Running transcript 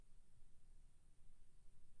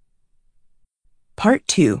Part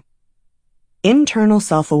 2. Internal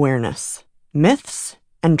Self-Awareness, Myths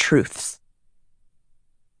and Truths.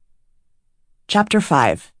 Chapter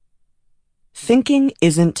 5. Thinking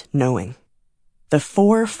Isn't Knowing. The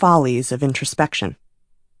 4 Follies of Introspection.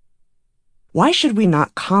 Why should we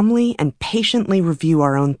not calmly and patiently review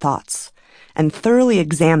our own thoughts, and thoroughly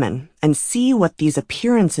examine and see what these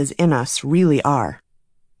appearances in us really are?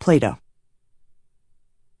 Plato.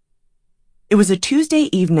 It was a Tuesday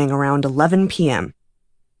evening around 11 p.m.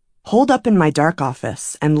 Holed up in my dark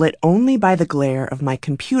office and lit only by the glare of my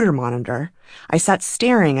computer monitor, I sat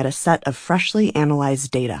staring at a set of freshly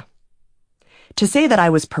analyzed data. To say that I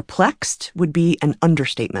was perplexed would be an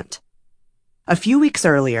understatement. A few weeks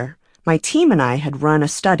earlier, my team and I had run a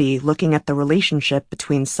study looking at the relationship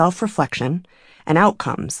between self-reflection and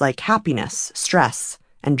outcomes like happiness, stress,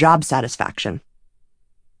 and job satisfaction.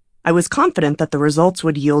 I was confident that the results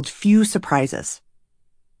would yield few surprises.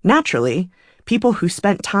 Naturally, people who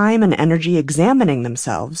spent time and energy examining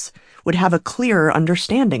themselves would have a clearer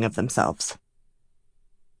understanding of themselves.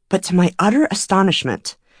 But to my utter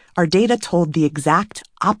astonishment, our data told the exact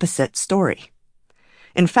opposite story.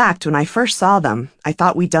 In fact, when I first saw them, I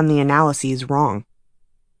thought we'd done the analyses wrong.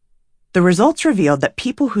 The results revealed that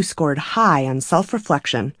people who scored high on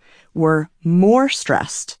self-reflection were more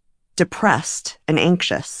stressed, depressed, and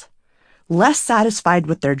anxious, less satisfied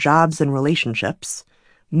with their jobs and relationships,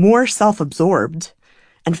 more self-absorbed,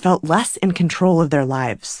 and felt less in control of their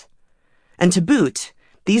lives. And to boot,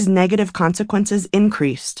 these negative consequences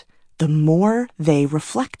increased the more they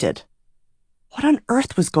reflected. What on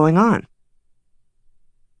earth was going on?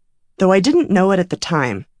 Though I didn't know it at the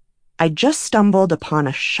time, I just stumbled upon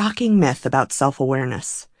a shocking myth about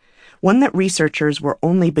self-awareness, one that researchers were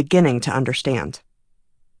only beginning to understand.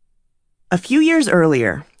 A few years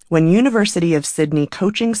earlier, when University of Sydney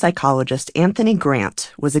coaching psychologist Anthony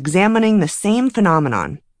Grant was examining the same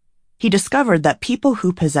phenomenon, he discovered that people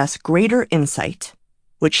who possess greater insight,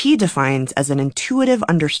 which he defines as an intuitive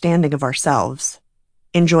understanding of ourselves,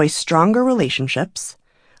 enjoy stronger relationships,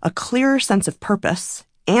 a clearer sense of purpose,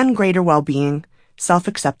 and greater well-being,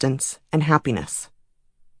 self-acceptance, and happiness.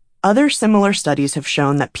 Other similar studies have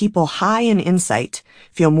shown that people high in insight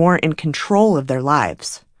feel more in control of their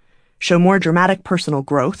lives, show more dramatic personal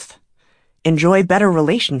growth, enjoy better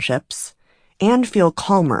relationships, and feel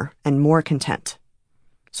calmer and more content.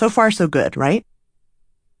 So far, so good, right?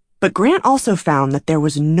 But Grant also found that there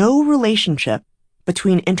was no relationship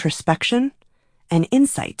between introspection and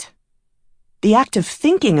insight. The act of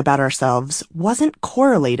thinking about ourselves wasn't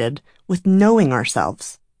correlated with knowing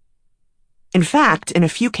ourselves. In fact, in a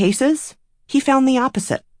few cases, he found the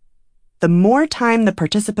opposite. The more time the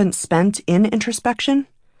participants spent in introspection,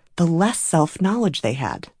 the less self-knowledge they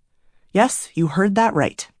had. Yes, you heard that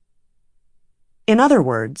right. In other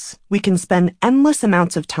words, we can spend endless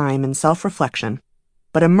amounts of time in self-reflection,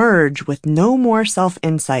 but emerge with no more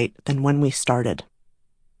self-insight than when we started.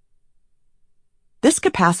 This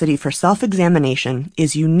capacity for self-examination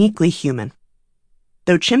is uniquely human.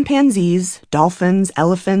 Though chimpanzees, dolphins,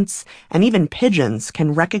 elephants, and even pigeons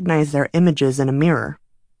can recognize their images in a mirror,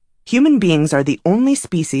 human beings are the only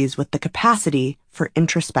species with the capacity for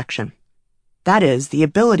introspection. That is, the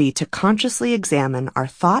ability to consciously examine our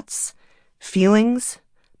thoughts, feelings,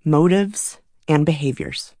 motives, and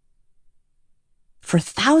behaviors. For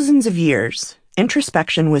thousands of years,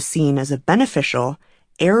 introspection was seen as a beneficial,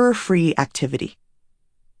 error-free activity.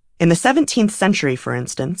 In the 17th century, for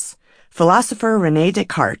instance, philosopher René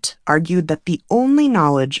Descartes argued that the only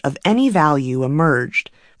knowledge of any value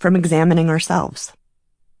emerged from examining ourselves.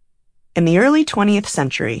 In the early 20th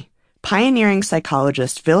century, pioneering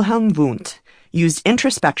psychologist Wilhelm Wundt used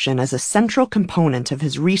introspection as a central component of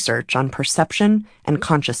his research on perception and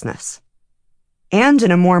consciousness. And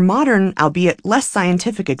in a more modern, albeit less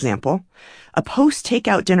scientific example, a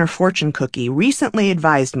post-takeout dinner fortune cookie recently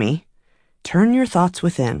advised me, turn your thoughts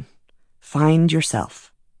within, find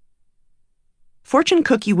yourself. Fortune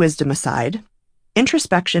cookie wisdom aside,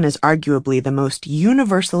 introspection is arguably the most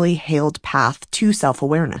universally hailed path to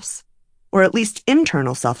self-awareness, or at least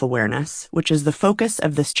internal self-awareness, which is the focus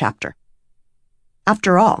of this chapter.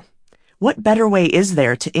 After all, what better way is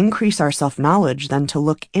there to increase our self-knowledge than to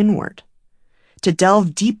look inward, to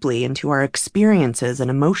delve deeply into our experiences and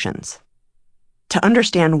emotions, to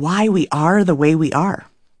understand why we are the way we are?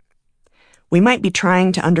 We might be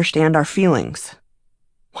trying to understand our feelings.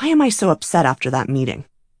 Why am I so upset after that meeting?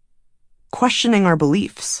 Questioning our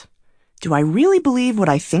beliefs. Do I really believe what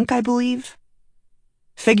I think I believe?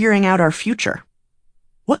 Figuring out our future.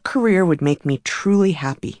 What career would make me truly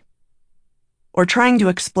happy? Or trying to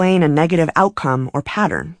explain a negative outcome or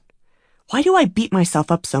pattern. Why do I beat myself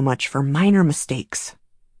up so much for minor mistakes?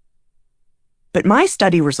 But my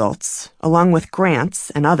study results, along with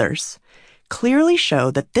Grant's and others, clearly show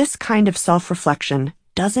that this kind of self-reflection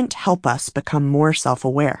doesn't help us become more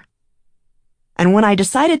self-aware. And when I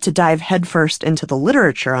decided to dive headfirst into the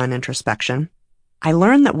literature on introspection, I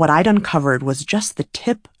learned that what I'd uncovered was just the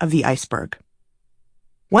tip of the iceberg.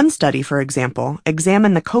 One study, for example,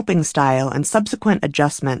 examined the coping style and subsequent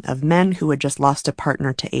adjustment of men who had just lost a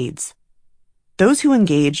partner to AIDS. Those who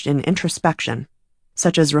engaged in introspection,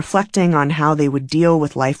 such as reflecting on how they would deal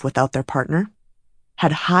with life without their partner,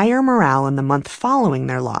 had higher morale in the month following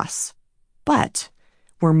their loss, but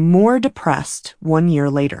were more depressed 1 year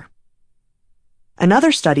later.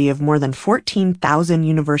 Another study of more than 14,000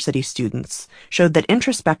 university students showed that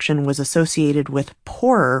introspection was associated with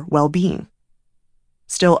poorer well-being.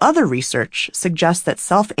 Still, other research suggests that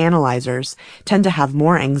self-analyzers tend to have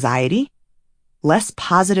more anxiety, less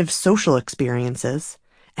positive social experiences,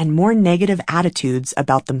 and more negative attitudes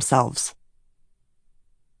about themselves.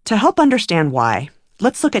 To help understand why,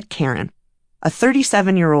 let's look at Karen, a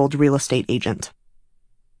 37-year-old real estate agent.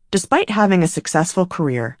 Despite having a successful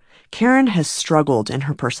career, Karen has struggled in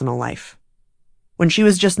her personal life. When she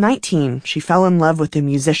was just 19, she fell in love with a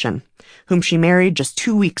musician, whom she married just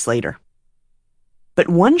 2 weeks later. But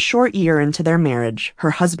 1 short year into their marriage, her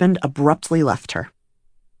husband abruptly left her.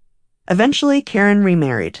 Eventually, Karen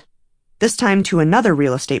remarried, this time to another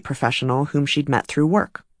real estate professional whom she'd met through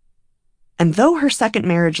work. And though her second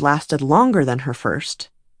marriage lasted longer than her first,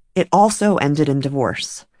 it also ended in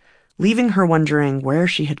divorce, leaving her wondering where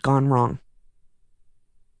she had gone wrong.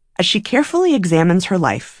 As she carefully examines her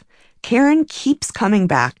life, Karen keeps coming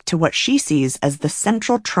back to what she sees as the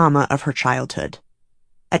central trauma of her childhood.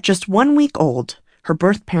 At just 1 week old, her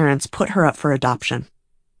birth parents put her up for adoption.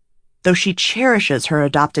 Though she cherishes her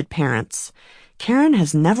adopted parents, Karen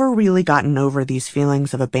has never really gotten over these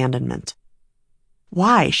feelings of abandonment.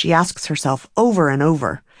 Why, she asks herself over and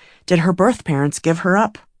over, did her birth parents give her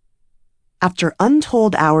up? After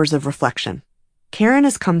untold hours of reflection, Karen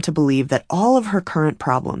has come to believe that all of her current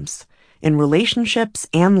problems, in relationships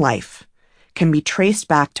and life, can be traced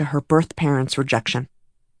back to her birth parents' rejection.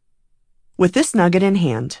 With this nugget in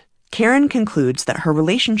hand, Karen concludes that her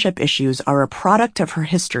relationship issues are a product of her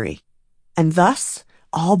history, and thus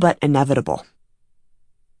all but inevitable.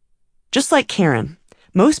 Just like Karen,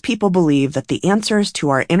 most people believe that the answers to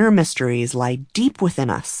our inner mysteries lie deep within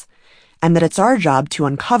us, and that it's our job to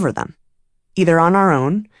uncover them, either on our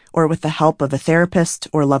own or with the help of a therapist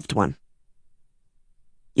or loved one.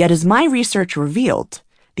 Yet as my research revealed,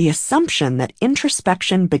 the assumption that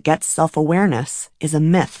introspection begets self-awareness is a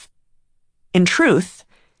myth. In truth,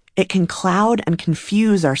 it can cloud and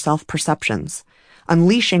confuse our self-perceptions,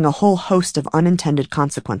 unleashing a whole host of unintended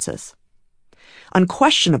consequences.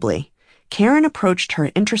 Unquestionably, Karen approached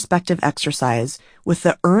her introspective exercise with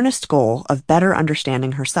the earnest goal of better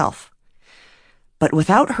understanding herself. But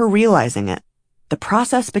without her realizing it, the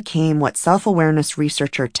process became what self-awareness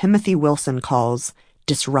researcher Timothy Wilson calls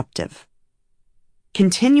disruptive.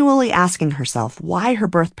 Continually asking herself why her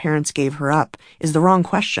birth parents gave her up is the wrong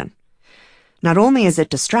question. Not only is it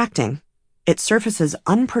distracting, it surfaces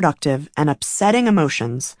unproductive and upsetting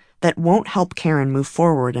emotions that won't help Karen move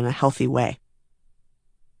forward in a healthy way.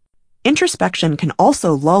 Introspection can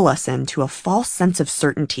also lull us into a false sense of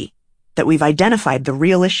certainty that we've identified the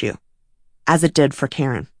real issue, as it did for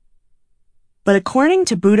Karen. But according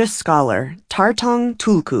to Buddhist scholar Tarthang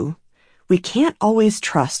Tulku, we can't always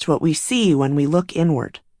trust what we see when we look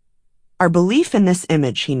inward. Our belief in this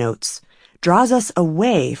image, he notes, draws us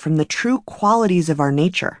away from the true qualities of our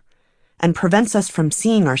nature and prevents us from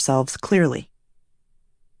seeing ourselves clearly.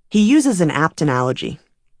 He uses an apt analogy.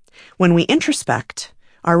 When we introspect,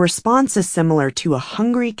 our response is similar to a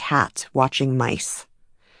hungry cat watching mice.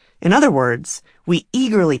 In other words, we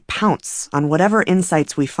eagerly pounce on whatever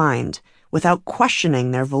insights we find without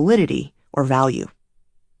questioning their validity or value.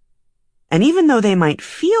 And even though they might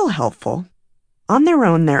feel helpful, on their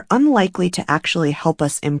own they're unlikely to actually help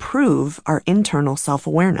us improve our internal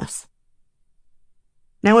self-awareness.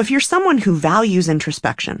 Now, if you're someone who values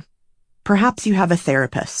introspection, perhaps you have a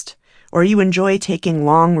therapist, or you enjoy taking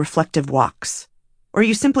long reflective walks, or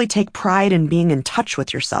you simply take pride in being in touch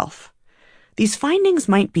with yourself, these findings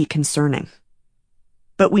might be concerning.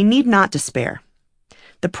 But we need not despair.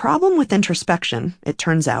 The problem with introspection, it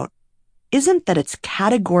turns out, isn't that it's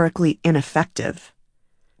categorically ineffective,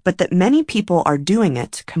 but that many people are doing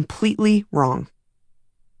it completely wrong.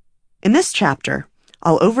 In this chapter,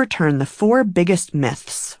 I'll overturn the 4 biggest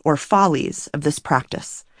myths or follies of this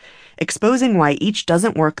practice, exposing why each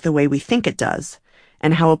doesn't work the way we think it does,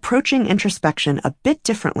 and how approaching introspection a bit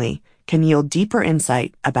differently can yield deeper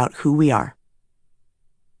insight about who we are.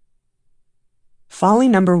 Folly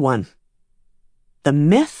number 1. The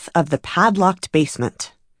myth of the padlocked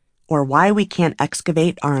basement, or why we can't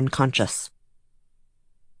excavate our unconscious.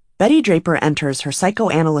 Betty Draper enters her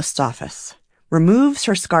psychoanalyst's office, removes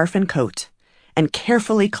her scarf and coat, and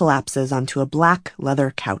carefully collapses onto a black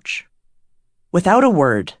leather couch. Without a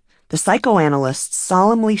word, the psychoanalyst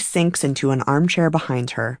solemnly sinks into an armchair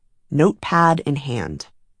behind her, notepad in hand.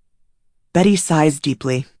 Betty sighs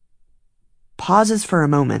deeply, pauses for a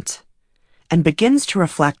moment, and begins to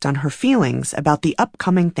reflect on her feelings about the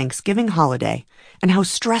upcoming Thanksgiving holiday and how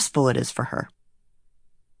stressful it is for her.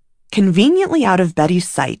 Conveniently out of Betty's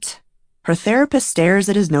sight, her therapist stares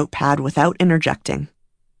at his notepad without interjecting,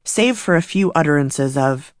 save for a few utterances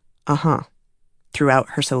of,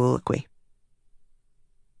 throughout her soliloquy.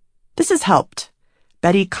 This has helped,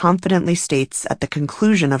 Betty confidently states at the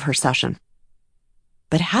conclusion of her session.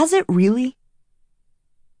 But has it really?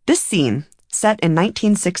 This scene, set in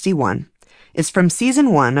 1961, is from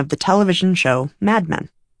season 1 of the television show Mad Men.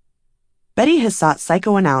 Betty has sought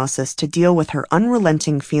psychoanalysis to deal with her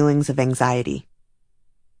unrelenting feelings of anxiety.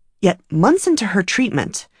 Yet months into her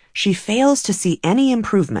treatment, she fails to see any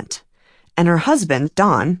improvement, and her husband,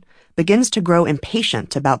 Don, begins to grow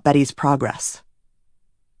impatient about Betty's progress.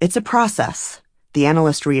 It's a process, the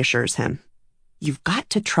analyst reassures him. You've got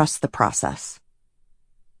to trust the process.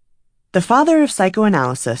 The father of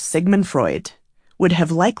psychoanalysis, Sigmund Freud, would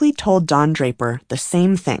have likely told Don Draper the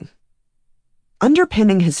same thing.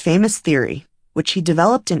 Underpinning his famous theory, which he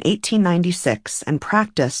developed in 1896 and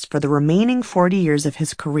practiced for the remaining 40 years of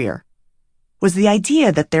his career, was the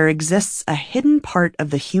idea that there exists a hidden part of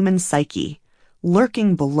the human psyche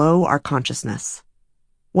lurking below our consciousness,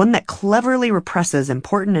 one that cleverly represses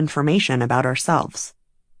important information about ourselves.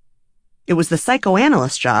 It was the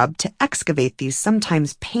psychoanalyst's job to excavate these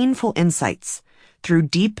sometimes painful insights through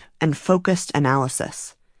deep and focused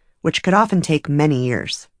analysis, which could often take many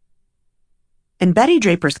years. In Betty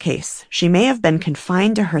Draper's case, she may have been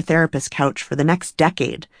confined to her therapist's couch for the next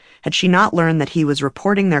decade had she not learned that he was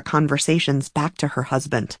reporting their conversations back to her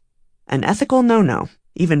husband, an ethical no-no,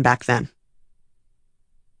 even back then.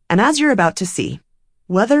 And as you're about to see,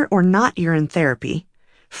 whether or not you're in therapy,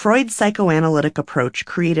 Freud's psychoanalytic approach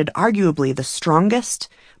created arguably the strongest,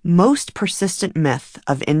 most persistent myth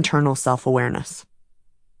of internal self-awareness.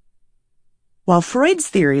 While Freud's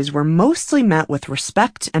theories were mostly met with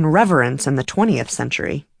respect and reverence in the 20th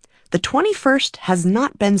century, the 21st has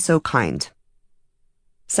not been so kind.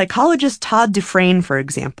 Psychologist Todd Dufresne, for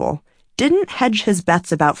example, didn't hedge his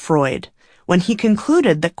bets about Freud when he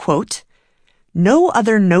concluded that, quote, no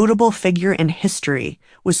other notable figure in history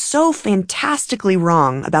was so fantastically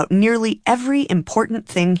wrong about nearly every important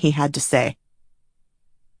thing he had to say.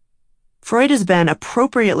 Freud has been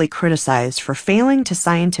appropriately criticized for failing to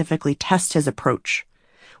scientifically test his approach,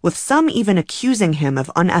 with some even accusing him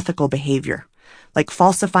of unethical behavior, like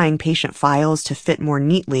falsifying patient files to fit more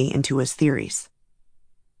neatly into his theories.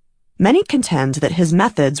 Many contend that his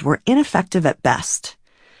methods were ineffective at best,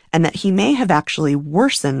 and that he may have actually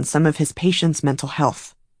worsened some of his patients' mental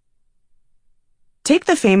health. Take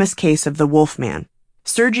the famous case of the Wolfman,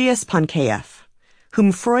 Sergius Pankejeff,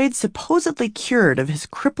 whom Freud supposedly cured of his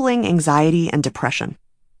crippling anxiety and depression.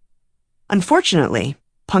 Unfortunately,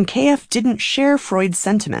 Pankejeff didn't share Freud's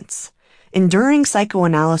sentiments, enduring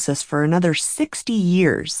psychoanalysis for another 60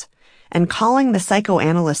 years and calling the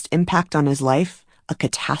psychoanalyst impact on his life a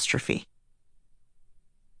catastrophe.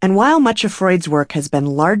 And while much of Freud's work has been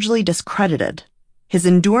largely discredited, his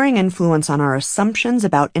enduring influence on our assumptions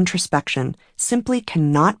about introspection simply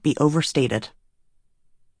cannot be overstated.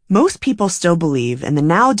 Most people still believe in the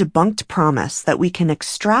now debunked promise that we can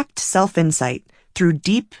extract self-insight through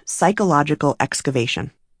deep psychological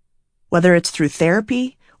excavation, whether it's through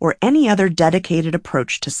therapy or any other dedicated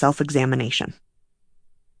approach to self-examination.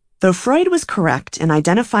 Though Freud was correct in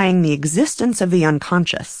identifying the existence of the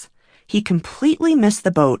unconscious, he completely missed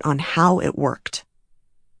the boat on how it worked.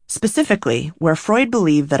 Specifically, where Freud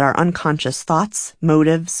believed that our unconscious thoughts,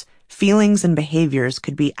 motives, feelings, and behaviors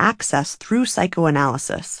could be accessed through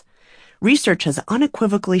psychoanalysis, research has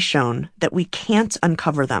unequivocally shown that we can't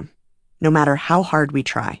uncover them, no matter how hard we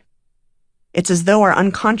try. It's as though our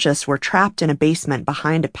unconscious were trapped in a basement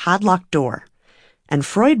behind a padlocked door, and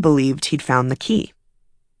Freud believed he'd found the key.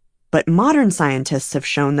 But modern scientists have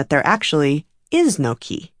shown that there actually is no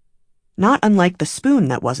key, not unlike the spoon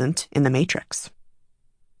that wasn't in the Matrix.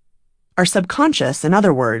 Our subconscious, in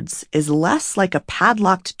other words, is less like a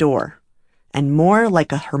padlocked door and more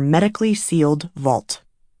like a hermetically sealed vault.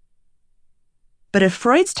 But if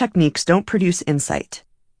Freud's techniques don't produce insight,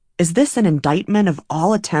 Is this an indictment of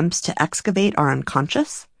all attempts to excavate our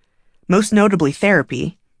unconscious? Most notably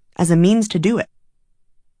therapy, as a means to do it.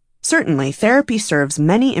 Certainly, therapy serves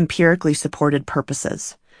many empirically supported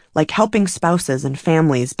purposes, like helping spouses and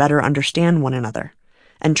families better understand one another,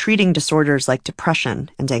 and treating disorders like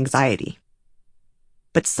depression and anxiety.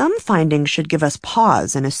 But some findings should give us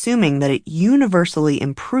pause in assuming that it universally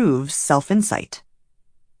improves self-insight.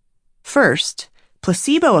 First,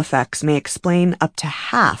 placebo effects may explain up to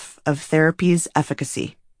half of therapy's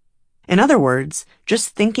efficacy. In other words, just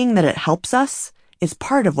thinking that it helps us is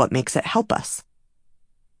part of what makes it help us.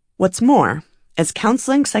 What's more, as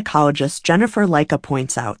counseling psychologist Jennifer Leica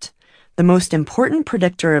points out, the most important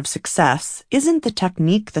predictor of success isn't the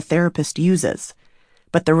technique the therapist uses,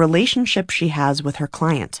 but the relationship she has with her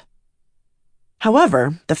client.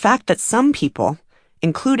 However, the fact that some people,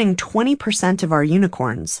 including 20% of our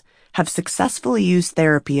unicorns, have successfully used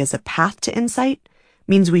therapy as a path to insight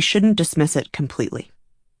means we shouldn't dismiss it completely.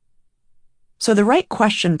 So the right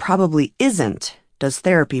question probably isn't, does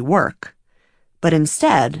therapy work? But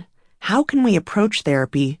instead, how can we approach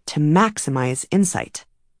therapy to maximize insight?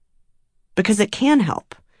 Because it can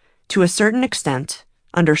help, to a certain extent,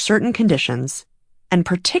 under certain conditions, and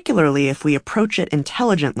particularly if we approach it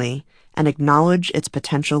intelligently and acknowledge its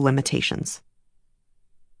potential limitations.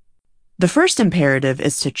 The first imperative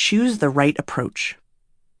is to choose the right approach,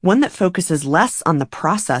 one that focuses less on the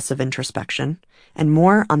process of introspection and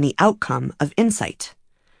more on the outcome of insight,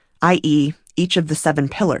 i.e., each of the 7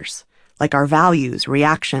 pillars, like our values,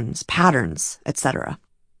 reactions, patterns, etc.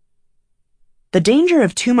 The danger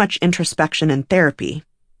of too much introspection in therapy,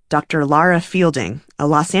 Dr. Lara Fielding, a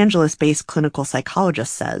Los Angeles-based clinical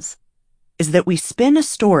psychologist, says, is that we spin a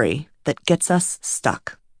story that gets us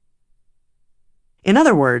stuck. In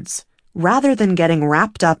other words, rather than getting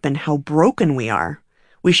wrapped up in how broken we are,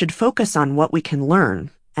 we should focus on what we can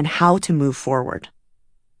learn and how to move forward.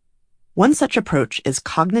 One such approach is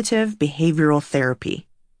cognitive behavioral therapy,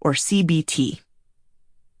 or CBT.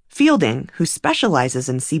 Fielding, who specializes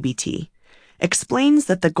in CBT, explains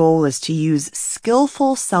that the goal is to use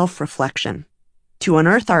skillful self-reflection to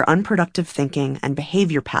unearth our unproductive thinking and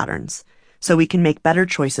behavior patterns so we can make better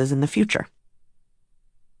choices in the future.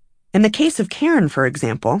 In the case of Karen, for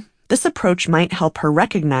example, this approach might help her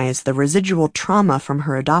recognize the residual trauma from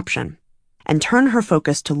her adoption and turn her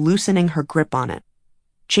focus to loosening her grip on it,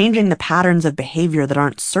 changing the patterns of behavior that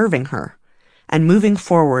aren't serving her, and moving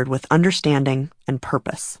forward with understanding and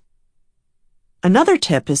purpose. Another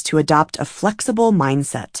tip is to adopt a flexible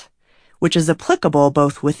mindset, which is applicable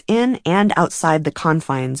both within and outside the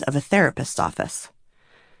confines of a therapist's office.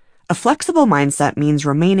 A flexible mindset means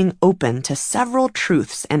remaining open to several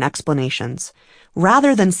truths and explanations,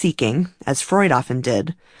 rather than seeking, as Freud often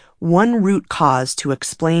did, one root cause to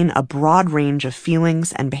explain a broad range of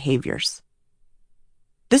feelings and behaviors.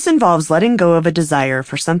 This involves letting go of a desire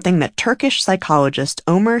for something that Turkish psychologist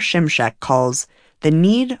Omer Şimşek calls the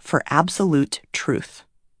need for absolute truth.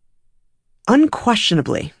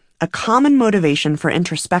 Unquestionably, a common motivation for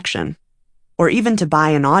introspection, or even to buy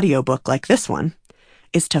an audiobook like this one,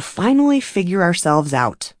 is to finally figure ourselves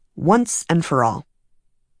out, once and for all.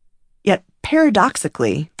 Yet,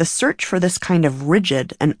 paradoxically, the search for this kind of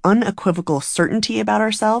rigid and unequivocal certainty about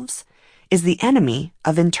ourselves is the enemy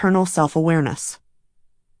of internal self-awareness.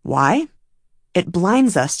 Why? It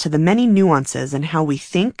blinds us to the many nuances in how we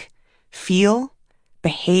think, feel,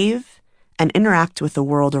 behave, and interact with the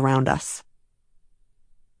world around us.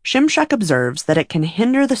 Şimşek observes that it can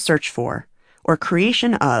hinder the search for, or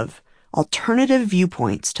creation of, alternative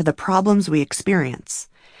viewpoints to the problems we experience,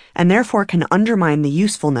 and therefore can undermine the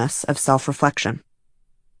usefulness of self-reflection.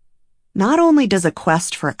 Not only does a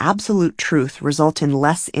quest for absolute truth result in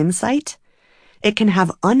less insight, it can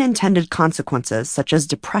have unintended consequences such as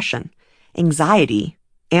depression, anxiety,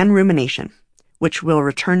 and rumination, which we'll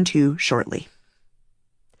return to shortly.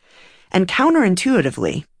 And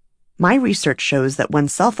counterintuitively, my research shows that when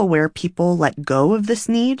self-aware people let go of this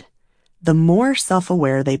need, the more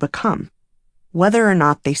self-aware they become, whether or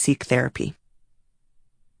not they seek therapy.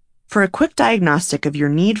 For a quick diagnostic of your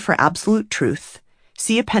need for absolute truth,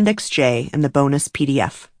 see Appendix J in the bonus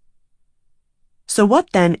PDF. So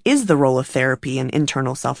what then is the role of therapy in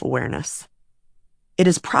internal self-awareness? It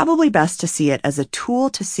is probably best to see it as a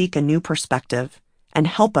tool to seek a new perspective and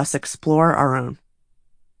help us explore our own.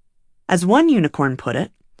 As one unicorn put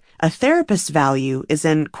it, a therapist's value is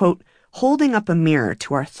in, quote, holding up a mirror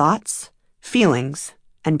to our thoughts, feelings,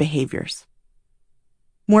 and behaviors.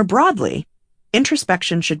 More broadly,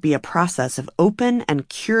 introspection should be a process of open and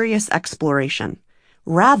curious exploration,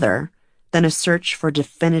 rather than a search for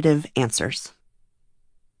definitive answers.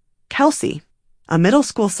 Kelsey, a middle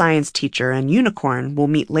school science teacher and unicorn we'll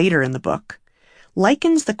meet later in the book,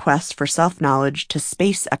 likens the quest for self-knowledge to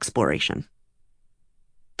space exploration.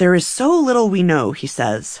 There is so little we know, he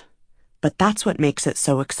says, but that's what makes it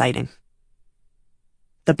so exciting.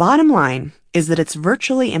 The bottom line is that it's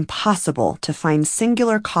virtually impossible to find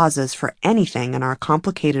singular causes for anything in our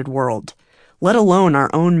complicated world, let alone our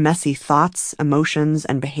own messy thoughts, emotions,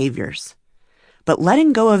 and behaviors. But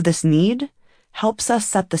letting go of this need helps us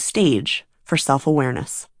set the stage for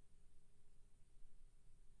self-awareness.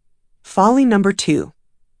 Folly number 2.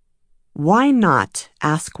 Why not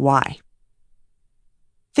ask why?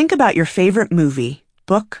 Think about your favorite movie,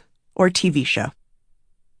 book, or TV show.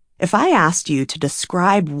 If I asked you to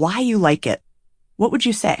describe why you like it, what would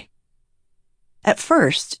you say? At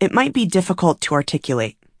first, it might be difficult to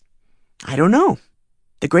articulate. I don't know.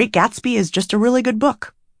 The Great Gatsby is just a really good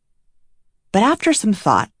book. But after some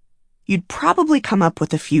thought, you'd probably come up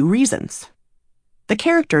with a few reasons. The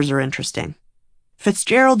characters are interesting.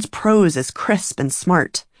 Fitzgerald's prose is crisp and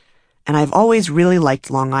smart, and I've always really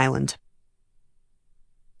liked Long Island.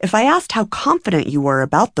 If I asked how confident you were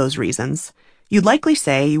about those reasons, you'd likely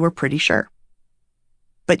say you were pretty sure.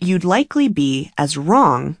 But you'd likely be as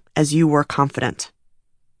wrong as you were confident.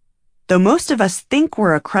 Though most of us think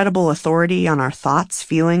we're a credible authority on our thoughts,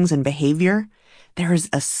 feelings, and behavior, there is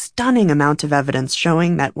a stunning amount of evidence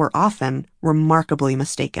showing that we're often remarkably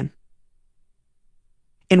mistaken.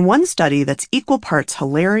 In one study that's equal parts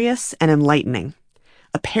hilarious and enlightening,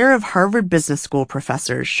 a pair of Harvard Business School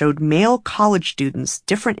professors showed male college students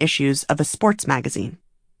different issues of a sports magazine.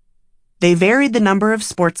 They varied the number of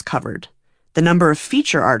sports covered, the number of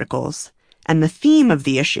feature articles, and the theme of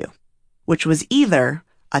the issue, which was either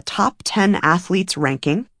a top 10 athletes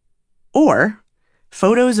ranking or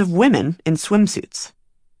photos of women in swimsuits.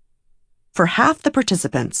 For half the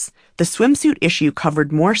participants, the swimsuit issue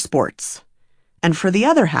covered more sports, and for the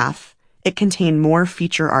other half, it contained more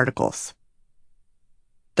feature articles.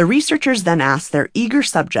 The researchers then asked their eager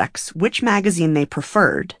subjects which magazine they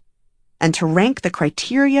preferred and to rank the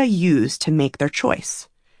criteria used to make their choice.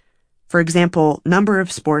 For example, number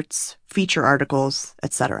of sports, feature articles,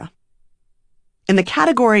 etc. In the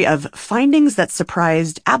category of findings that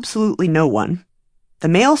surprised absolutely no one, the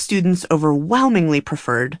male students overwhelmingly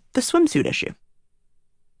preferred the swimsuit issue.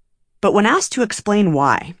 But when asked to explain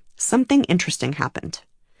why, something interesting happened.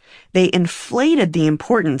 They inflated the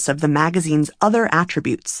importance of the magazine's other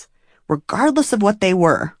attributes, regardless of what they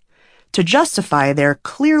were, to justify their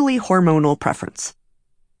clearly hormonal preference.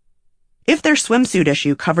 If their swimsuit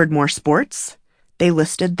issue covered more sports, they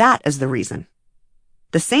listed that as the reason.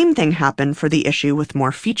 The same thing happened for the issue with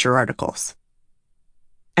more feature articles.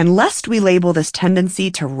 And lest we label this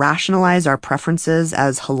tendency to rationalize our preferences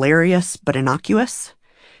as hilarious but innocuous,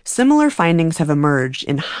 similar findings have emerged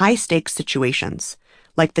in high-stakes situations,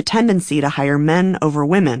 like the tendency to hire men over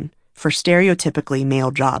women for stereotypically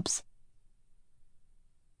male jobs.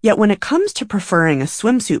 Yet when it comes to preferring a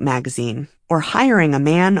swimsuit magazine or hiring a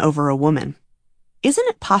man over a woman, isn't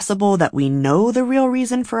it possible that we know the real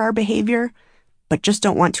reason for our behavior, but just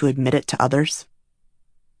don't want to admit it to others?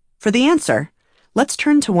 For the answer, let's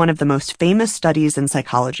turn to one of the most famous studies in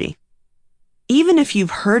psychology. Even if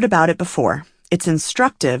you've heard about it before, it's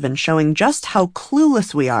instructive in showing just how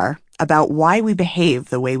clueless we are about why we behave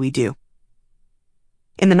the way we do.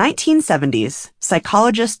 In the 1970s,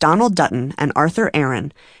 psychologists Donald Dutton and Arthur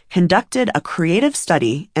Aron conducted a creative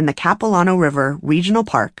study in the Capilano River Regional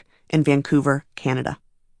Park in Vancouver, Canada.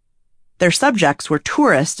 Their subjects were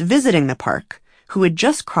tourists visiting the park who had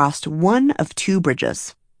just crossed one of two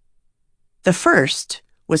bridges. The first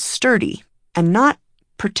was sturdy and not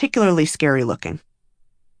particularly scary looking.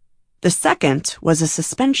 The second was a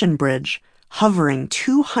suspension bridge hovering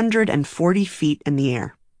 240 feet in the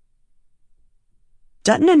air.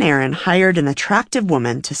 Dutton and Aron hired an attractive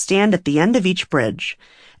woman to stand at the end of each bridge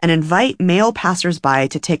and invite male passersby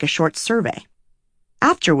to take a short survey,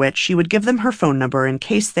 after which she would give them her phone number in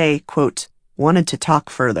case they, quote, wanted to talk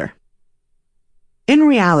further. In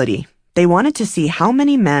reality, they wanted to see how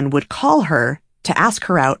many men would call her to ask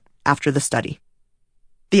her out after the study.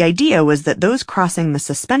 The idea was that those crossing the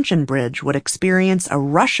suspension bridge would experience a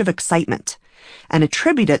rush of excitement and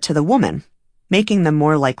attribute it to the woman, making them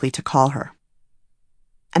more likely to call her.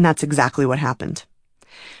 And that's exactly what happened.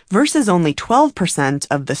 Versus only 12%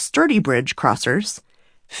 of the sturdy bridge crossers,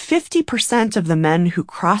 50% of the men who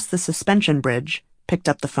crossed the suspension bridge picked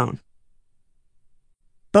up the phone.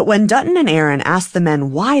 But when Dutton and Aron asked the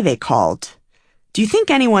men why they called, do you think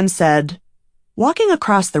anyone said, Walking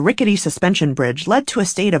across the rickety suspension bridge led to a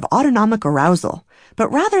state of autonomic arousal, but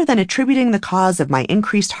rather than attributing the cause of my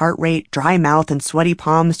increased heart rate, dry mouth, and sweaty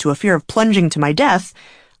palms to a fear of plunging to my death,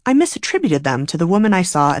 I misattributed them to the woman I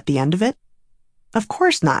saw at the end of it. Of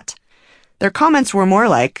course not. Their comments were more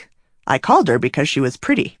like, "I called her because she was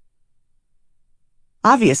pretty."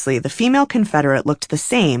 Obviously, the female Confederate looked the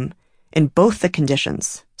same in both the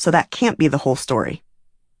conditions, so that can't be the whole story.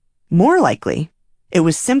 More likely, it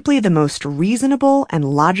was simply the most reasonable and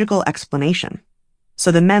logical explanation, so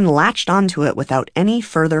the men latched onto it without any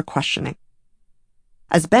further questioning.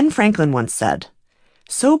 As Ben Franklin once said,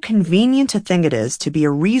 "So convenient a thing it is to be a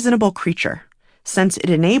reasonable creature, since it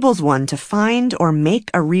enables one to find or make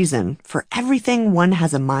a reason for everything one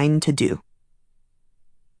has a mind to do."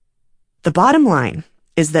 The bottom line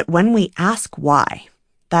is that when we ask why,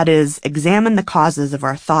 that is, examine the causes of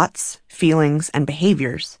our thoughts, feelings, and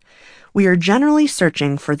behaviors, we are generally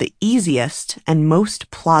searching for the easiest and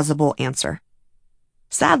most plausible answer.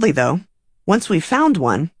 Sadly, though, once we've found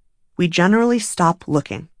one, we generally stop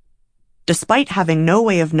looking, despite having no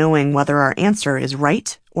way of knowing whether our answer is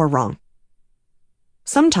right or wrong.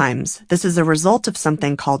 Sometimes this is a result of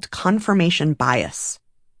something called confirmation bias,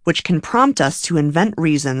 which can prompt us to invent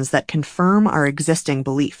reasons that confirm our existing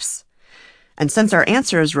beliefs. And since our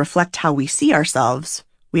answers reflect how we see ourselves,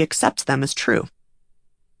 we accept them as true.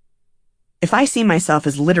 If I see myself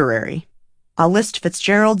as literary, I'll list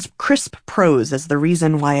Fitzgerald's crisp prose as the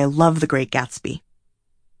reason why I love The Great Gatsby.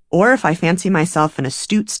 Or if I fancy myself an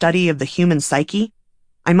astute study of the human psyche,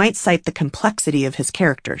 I might cite the complexity of his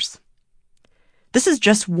characters. This is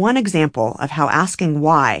just one example of how asking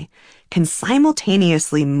why can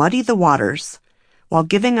simultaneously muddy the waters while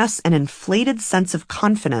giving us an inflated sense of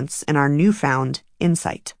confidence in our newfound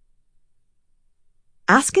insight.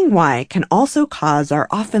 Asking why can also cause our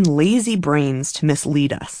often lazy brains to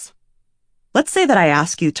mislead us. Let's say that I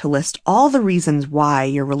ask you to list all the reasons why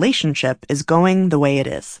your relationship is going the way it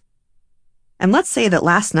is. And let's say that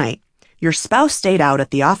last night, your spouse stayed out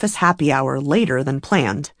at the office happy hour later than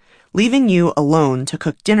planned, leaving you alone to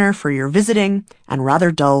cook dinner for your visiting and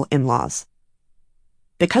rather dull in-laws.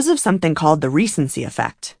 Because of something called the recency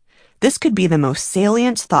effect, this could be the most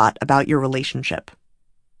salient thought about your relationship.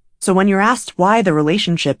 So when you're asked why the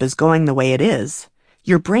relationship is going the way it is,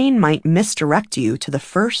 your brain might misdirect you to the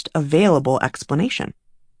first available explanation.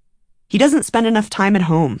 He doesn't spend enough time at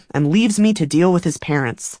home and leaves me to deal with his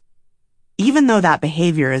parents, even though that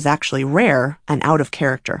behavior is actually rare and out of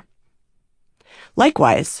character.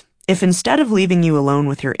 Likewise, if instead of leaving you alone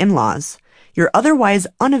with your in-laws, your otherwise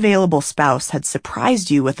unavailable spouse had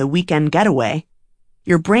surprised you with a weekend getaway,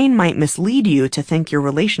 your brain might mislead you to think your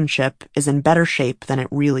relationship is in better shape than it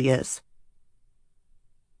really is.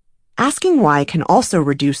 Asking why can also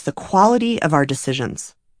reduce the quality of our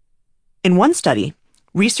decisions. In one study,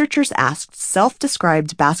 researchers asked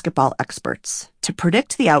self-described basketball experts to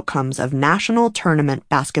predict the outcomes of national tournament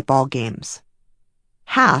basketball games.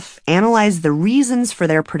 Half analyzed the reasons for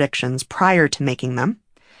their predictions prior to making them,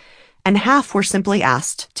 and half were simply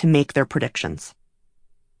asked to make their predictions.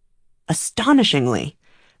 Astonishingly,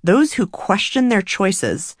 those who questioned their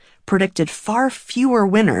choices predicted far fewer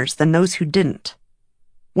winners than those who didn't.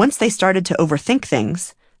 Once they started to overthink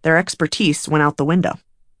things, their expertise went out the window.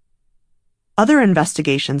 Other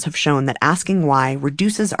investigations have shown that asking why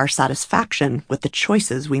reduces our satisfaction with the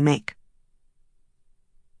choices we make.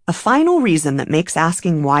 A final reason that makes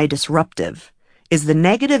asking why disruptive is the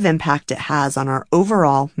negative impact it has on our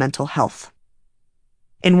overall mental health.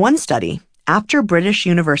 In one study, after British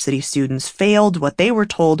university students failed what they were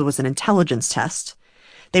told was an intelligence test,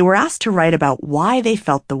 they were asked to write about why they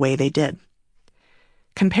felt the way they did.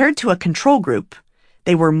 Compared to a control group,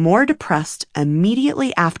 they were more depressed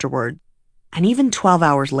immediately afterward and even 12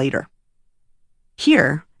 hours later.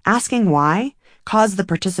 Here, asking why caused the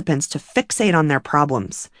participants to fixate on their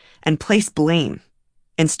problems and place blame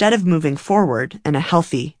instead of moving forward in a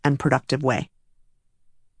healthy and productive way.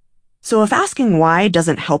 So if asking why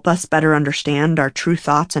doesn't help us better understand our true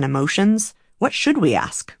thoughts and emotions, what should we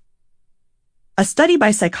ask? A study by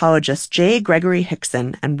psychologists J. Gregory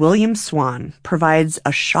Hickson and William Swan provides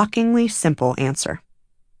a shockingly simple answer.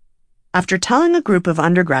 After telling a group of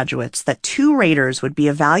undergraduates that 2 raters would be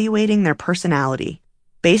evaluating their personality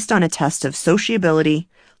based on a test of sociability,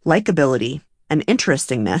 likability, and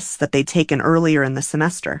interestingness that they'd taken earlier in the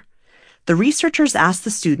semester, the researchers asked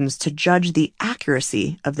the students to judge the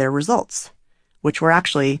accuracy of their results, which were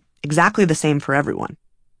actually exactly the same for everyone.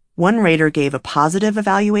 One rater gave a positive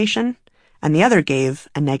evaluation, and the other gave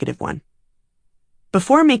a negative one.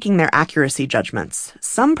 Before making their accuracy judgments,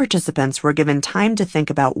 some participants were given time to think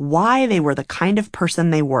about why they were the kind of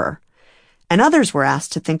person they were, and others were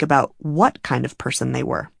asked to think about what kind of person they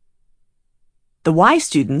were. The why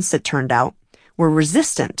students, it turned out, were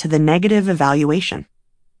resistant to the negative evaluation.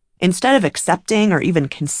 Instead of accepting or even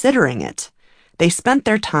considering it, they spent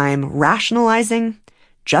their time rationalizing,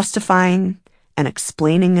 justifying, and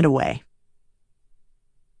explaining it away.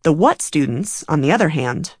 The what students, on the other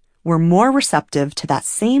hand, were more receptive to that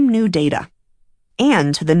same new data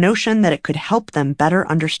and to the notion that it could help them better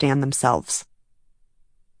understand themselves.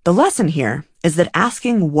 The lesson here is that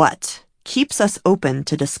asking what keeps us open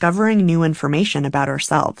to discovering new information about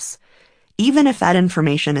ourselves, even if that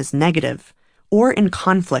information is negative or in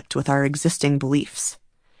conflict with our existing beliefs.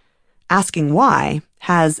 Asking why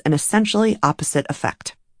has an essentially opposite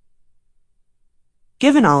effect.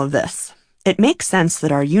 Given all of this, it makes sense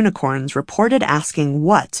that our unicorns reported asking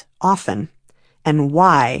what often and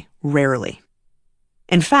why rarely.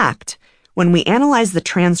 In fact, when we analyze the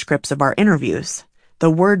transcripts of our interviews, the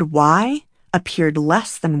word why appeared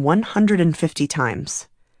less than 150 times,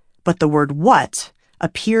 but the word what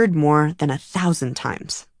appeared more than 1,000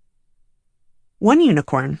 times. One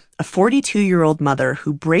unicorn, a 42-year-old mother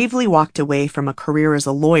who bravely walked away from a career as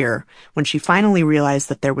a lawyer when she finally realized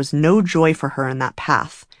that there was no joy for her in that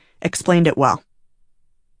path, explained it well.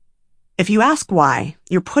 If you ask why,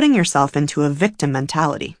 you're putting yourself into a victim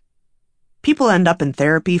mentality. People end up in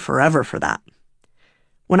therapy forever for that.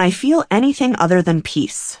 When I feel anything other than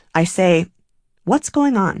peace, I say, what's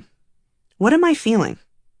going on? What am I feeling?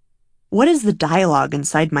 What is the dialogue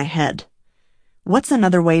inside my head? What's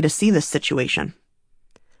another way to see this situation?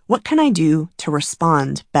 What can I do to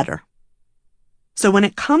respond better? So when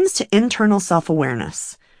it comes to internal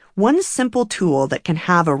self-awareness, one simple tool that can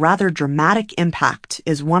have a rather dramatic impact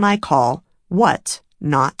is one I call what,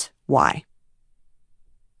 not why.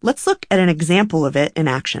 Let's look at an example of it in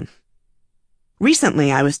action.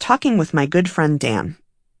 Recently, I was talking with my good friend Dan.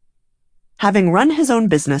 Having run his own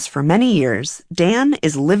business for many years, Dan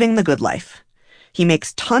is living the good life. He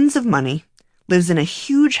makes tons of money, lives in a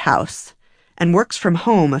huge house, and works from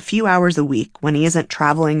home a few hours a week when he isn't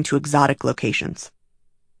traveling to exotic locations.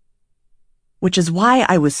 Which is why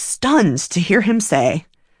I was stunned to hear him say,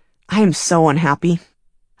 I am so unhappy.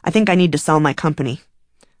 I think I need to sell my company.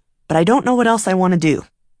 But I don't know what else I want to do.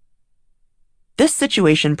 This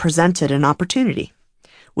situation presented an opportunity.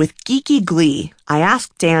 With geeky glee, I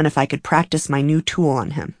asked Dan if I could practice my new tool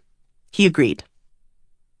on him. He agreed.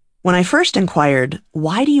 When I first inquired,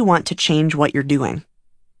 why do you want to change what you're doing?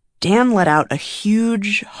 Dan let out a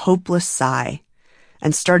huge, hopeless sigh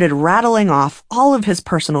and started rattling off all of his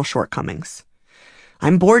personal shortcomings.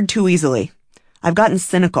 I'm bored too easily. I've gotten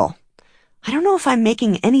cynical. I don't know if I'm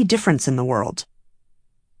making any difference in the world.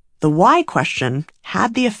 The why question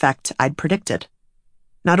had the effect I'd predicted.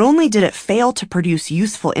 Not only did it fail to produce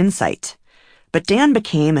useful insight, but Dan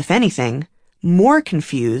became, if anything, more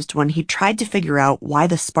confused when he tried to figure out why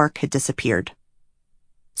the spark had disappeared.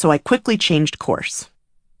 So I quickly changed course.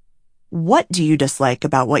 What do you dislike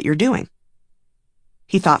about what you're doing?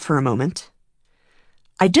 He thought for a moment.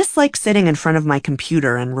 I dislike sitting in front of my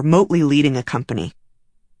computer and remotely leading a company.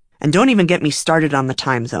 And don't even get me started on the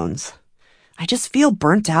time zones. I just feel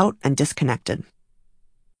burnt out and disconnected.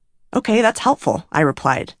 Okay, that's helpful, I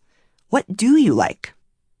replied. What do you like?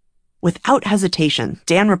 Without hesitation,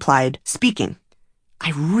 Dan replied, speaking.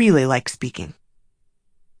 I really like speaking.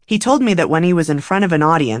 He told me that when he was in front of an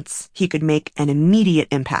audience, he could make an immediate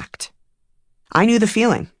impact. I knew the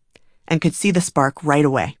feeling and could see the spark right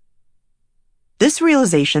away. This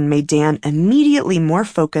realization made Dan immediately more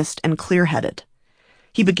focused and clear-headed.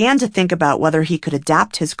 He began to think about whether he could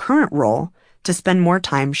adapt his current role to spend more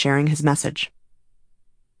time sharing his message.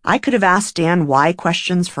 I could have asked Dan why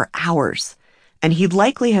questions for hours, and he'd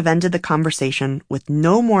likely have ended the conversation with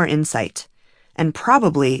no more insight, and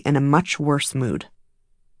probably in a much worse mood.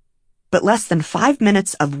 But less than 5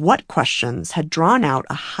 minutes of what questions had drawn out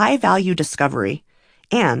a high-value discovery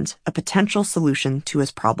and a potential solution to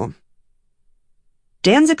his problem.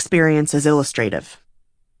 Dan's experience is illustrative.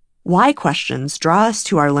 Why questions draw us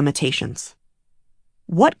to our limitations.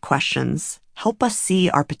 What questions help us see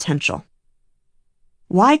our potential.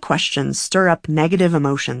 Why questions stir up negative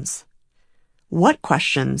emotions. What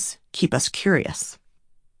questions keep us curious.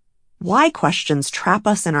 Why questions trap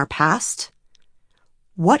us in our past.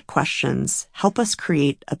 What questions help us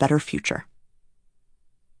create a better future.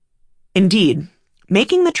 Indeed,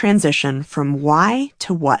 making the transition from why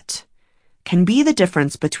to what can be the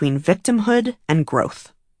difference between victimhood and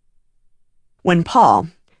growth. When Paul,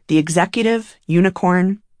 the executive,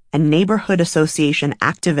 unicorn, and neighborhood association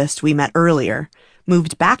activist we met earlier,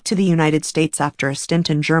 moved back to the United States after a stint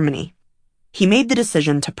in Germany, He made the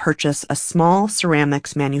decision to purchase a small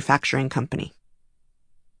ceramics manufacturing company.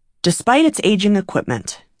 Despite its aging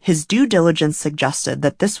equipment, his due diligence suggested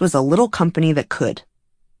that this was a little company that could.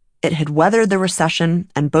 It had weathered the recession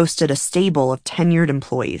and boasted a stable of tenured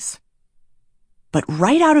employees. But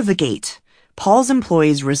right out of the gate, Paul's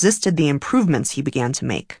employees resisted the improvements he began to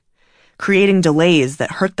make, creating delays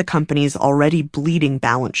that hurt the company's already bleeding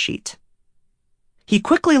balance sheet. He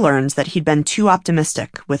quickly learned that he'd been too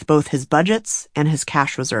optimistic with both his budgets and his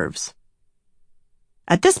cash reserves.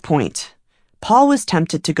 At this point, Paul was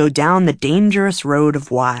tempted to go down the dangerous road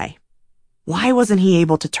of why. Why wasn't he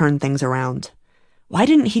able to turn things around? Why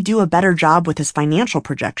didn't he do a better job with his financial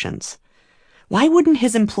projections? Why wouldn't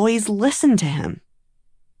his employees listen to him?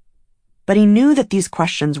 But he knew that these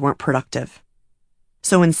questions weren't productive.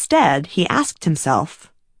 So instead, he asked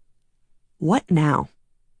himself, what now?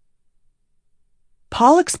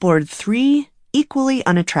 Paul explored 3 equally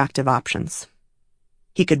unattractive options.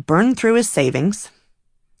 He could burn through his savings,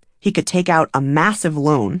 he could take out a massive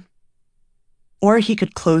loan, or he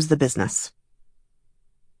could close the business.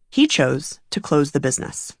 He chose to close the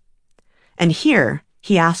business. And here,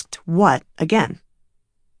 he asked what again?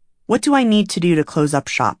 What do I need to do to close up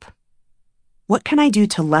shop? What can I do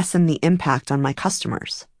to lessen the impact on my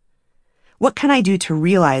customers? What can I do to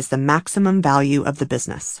realize the maximum value of the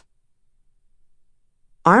business?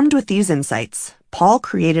 Armed with these insights, Paul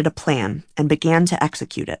created a plan and began to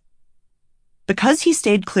execute it. Because he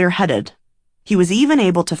stayed clear-headed, he was even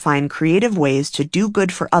able to find creative ways to do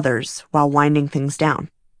good for others while winding things down.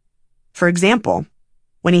 For example,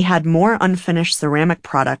 when he had more unfinished ceramic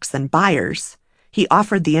products than buyers, he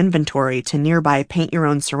offered the inventory to nearby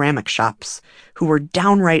paint-your-own-ceramic shops who were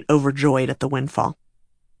downright overjoyed at the windfall.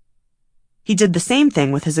 He did the same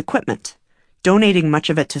thing with his equipment, donating much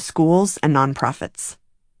of it to schools and nonprofits.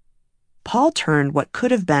 Paul turned what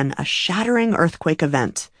could have been a shattering earthquake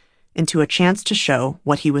event into a chance to show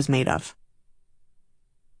what he was made of.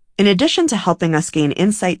 In addition to helping us gain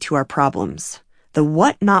insight to our problems, the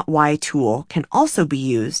what not why tool can also be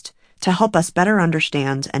used to help us better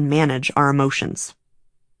understand and manage our emotions.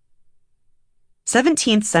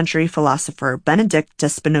 17th century philosopher Benedict de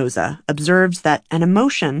Spinoza observed that an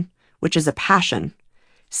emotion, which is a passion,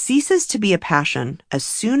 ceases to be a passion as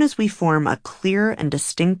soon as we form a clear and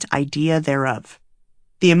distinct idea thereof.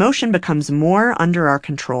 The emotion becomes more under our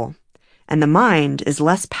control, and the mind is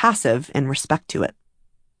less passive in respect to it.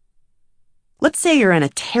 Let's say you're in a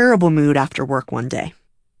terrible mood after work one day.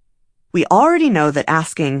 We already know that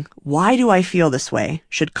asking, "Why do I feel this way?"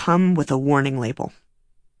 should come with a warning label.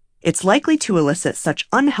 It's likely to elicit such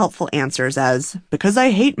unhelpful answers as, "Because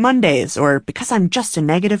I hate Mondays," or "Because I'm just a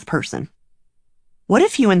negative person." What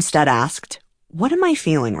if you instead asked, "What am I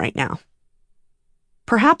feeling right now?"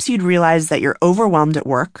 Perhaps you'd realize that you're overwhelmed at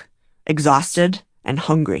work, exhausted, and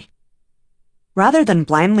hungry. Rather than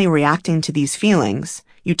blindly reacting to these feelings,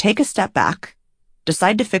 you take a step back,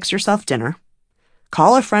 decide to fix yourself dinner,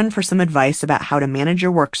 call a friend for some advice about how to manage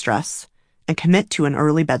your work stress, and commit to an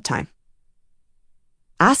early bedtime.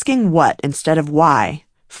 Asking what instead of why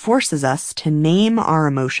forces us to name our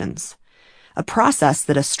emotions, a process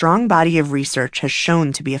that a strong body of research has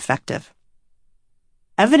shown to be effective.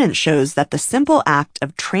 Evidence shows that the simple act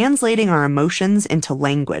of translating our emotions into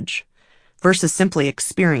language, versus simply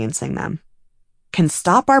experiencing them, can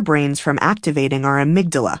stop our brains from activating our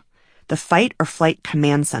amygdala, the fight or flight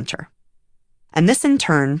command center. And this in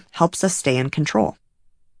turn helps us stay in control.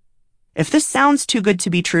 If this sounds too good to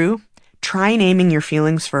be true, try naming your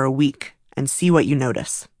feelings for a week and see what you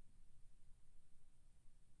notice.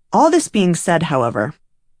 All this being said, however,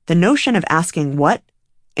 the notion of asking what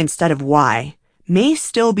instead of why may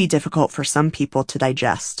still be difficult for some people to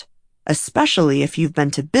digest, especially if you've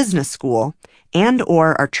been to business school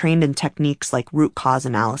and/or are trained in techniques like root cause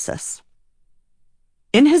analysis.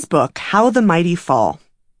 In his book, How the Mighty Fall,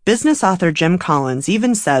 business author Jim Collins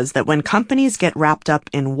even says that when companies get wrapped up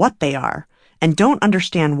in what they are and don't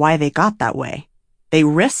understand why they got that way, they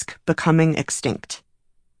risk becoming extinct.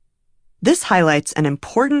 This highlights an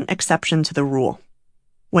important exception to the rule.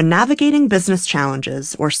 When navigating business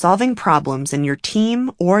challenges or solving problems in your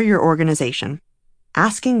team or your organization,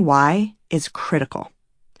 asking why is critical.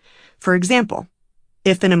 For example,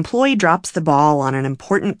 if an employee drops the ball on an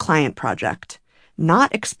important client project,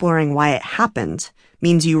 not exploring why it happened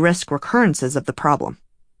means you risk recurrences of the problem.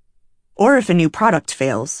 Or if a new product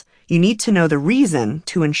fails, you need to know the reason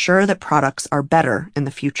to ensure that products are better in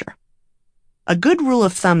the future. A good rule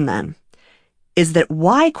of thumb, then, is that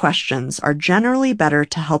why questions are generally better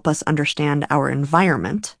to help us understand our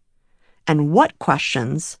environment, and what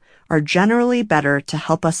questions are generally better to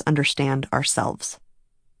help us understand ourselves.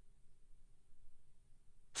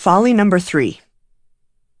 Folly number 3.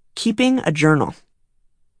 Keeping a journal.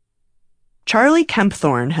 Charlie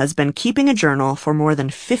Kempthorne has been keeping a journal for more than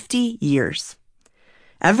 50 years.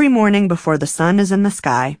 Every morning before the sun is in the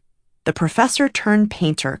sky, the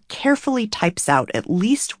professor-turned-painter carefully types out at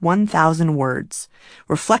least 1,000 words,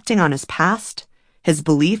 reflecting on his past, his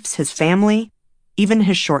beliefs, his family, even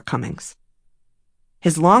his shortcomings.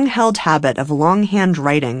 His long-held habit of longhand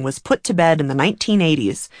writing was put to bed in the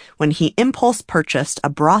 1980s when he impulse purchased a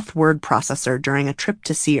broth word processor during a trip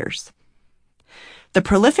to Sears. The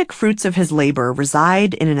prolific fruits of his labor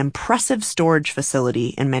reside in an impressive storage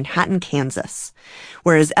facility in Manhattan, Kansas,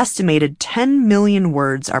 where his estimated 10 million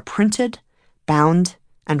words are printed, bound,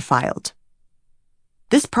 and filed.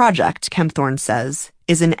 This project, Kempthorne says,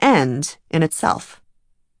 is an end in itself.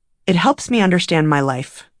 It helps me understand my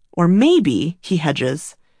life, or maybe, he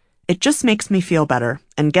hedges, it just makes me feel better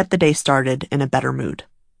and get the day started in a better mood.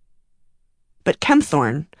 But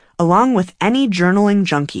Kempthorne, along with any journaling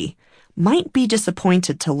junkie, might be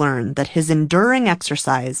disappointed to learn that his enduring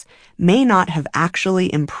exercise may not have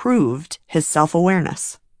actually improved his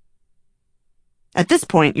self-awareness. At this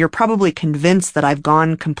point, you're probably convinced that I've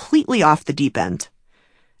gone completely off the deep end.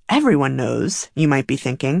 Everyone knows, you might be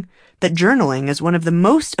thinking, that journaling is one of the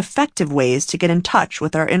most effective ways to get in touch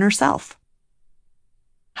with our inner self.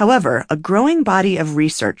 However, a growing body of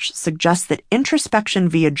research suggests that introspection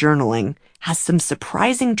via journaling has some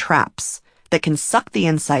surprising traps that can suck the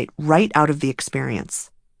insight right out of the experience.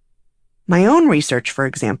 My own research, for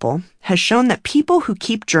example, has shown that people who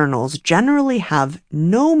keep journals generally have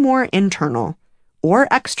no more internal or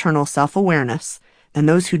external self-awareness than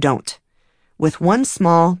those who don't, with one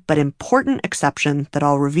small but important exception that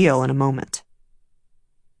I'll reveal in a moment.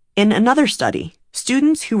 In another study,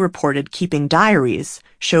 students who reported keeping diaries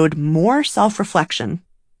showed more self-reflection,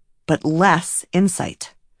 but less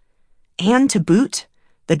insight. And to boot,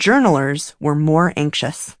 the journalers were more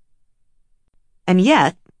anxious. And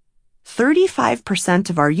yet, 35%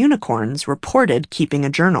 of our unicorns reported keeping a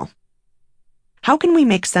journal. How can we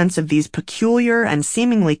make sense of these peculiar and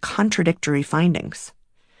seemingly contradictory findings?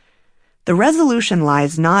 The resolution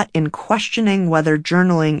lies not in questioning whether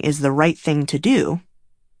journaling is the right thing to do,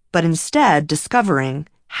 but instead discovering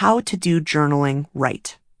how to do journaling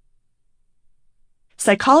right.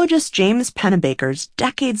 Psychologist James Pennebaker's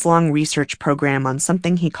decades-long research program on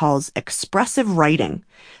something he calls expressive writing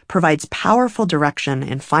provides powerful direction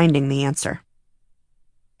in finding the answer.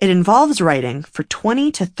 It involves writing for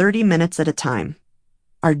 20 to 30 minutes at a time,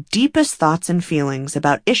 our deepest thoughts and feelings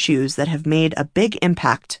about issues that have made a big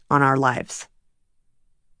impact on our lives.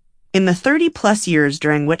 In the 30-plus years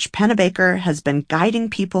during which Pennebaker has been guiding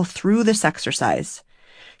people through this exercise,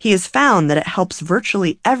 he has found that it helps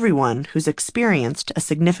virtually everyone who's experienced a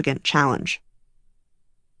significant challenge.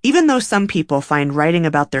 Even though some people find writing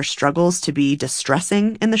about their struggles to be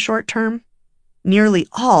distressing in the short term, nearly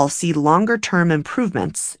all see longer-term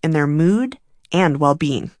improvements in their mood and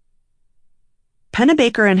well-being.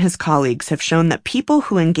 Pennebaker and his colleagues have shown that people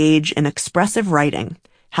who engage in expressive writing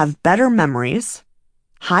have better memories,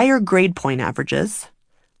 higher grade point averages,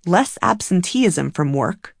 less absenteeism from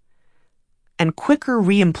work, and quicker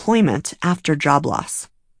re-employment after job loss.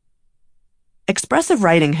 Expressive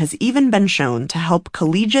writing has even been shown to help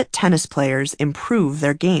collegiate tennis players improve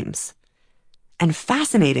their games. And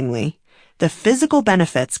fascinatingly, the physical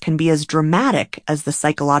benefits can be as dramatic as the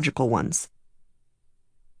psychological ones.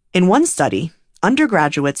 In one study,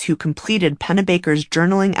 undergraduates who completed Pennebaker's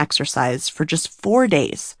journaling exercise for just 4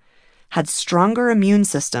 days had stronger immune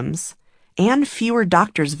systems and fewer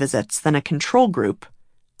doctor's visits than a control group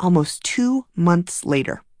almost 2 months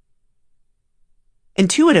later.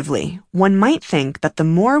 Intuitively, one might think that the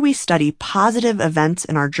more we study positive events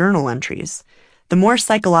in our journal entries, the more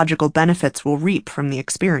psychological benefits we'll reap from the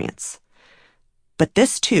experience. But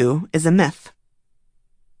this, too, is a myth.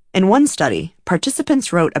 In one study,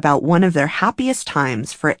 participants wrote about one of their happiest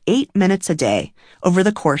times for 8 minutes a day over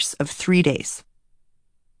the course of 3 days.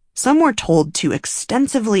 Some were told to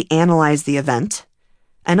extensively analyze the event,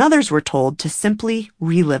 and others were told to simply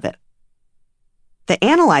relive it. The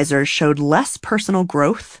analyzers showed less personal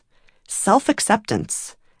growth,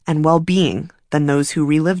 self-acceptance, and well-being than those who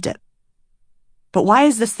relived it. But why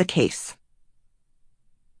is this the case?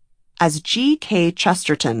 As G.K.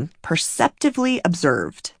 Chesterton perceptively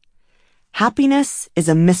observed, happiness is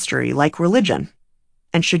a mystery like religion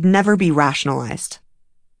and should never be rationalized.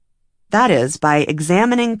 That is, by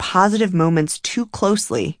examining positive moments too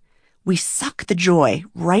closely, we suck the joy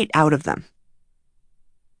right out of them.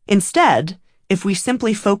 Instead, if we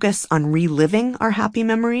simply focus on reliving our happy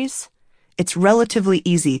memories, it's relatively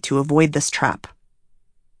easy to avoid this trap.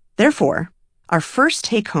 Therefore, our first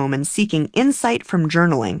take-home in seeking insight from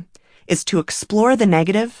journaling is to explore the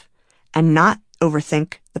negative and not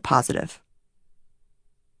overthink the positive.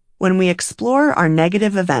 When we explore our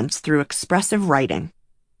negative events through expressive writing,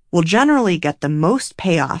 we'll generally get the most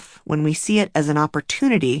payoff when we see it as an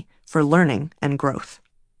opportunity for learning and growth.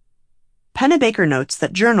 Pennebaker notes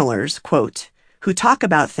that journalers, quote, who talk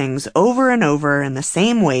about things over and over in the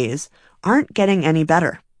same ways aren't getting any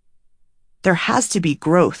better. There has to be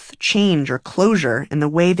growth, change, or closure in the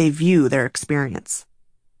way they view their experience.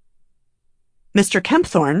 Mr.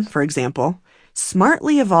 Kempthorne, for example,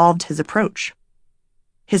 smartly evolved his approach.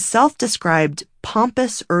 His self-described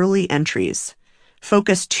pompous early entries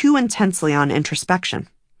focused too intensely on introspection.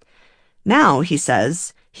 Now, he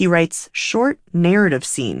says, he writes short narrative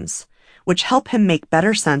scenes, which help him make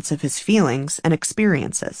better sense of his feelings and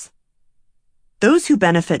experiences. Those who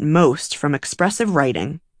benefit most from expressive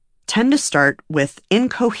writing tend to start with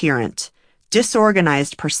incoherent,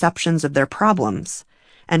 disorganized perceptions of their problems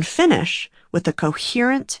and finish with a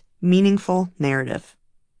coherent, meaningful narrative.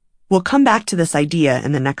 We'll come back to this idea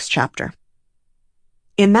in the next chapter.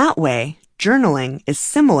 In that way, journaling is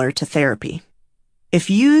similar to therapy. If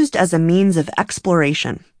used as a means of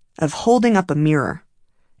exploration, of holding up a mirror,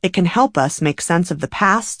 it can help us make sense of the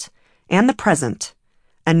past and the present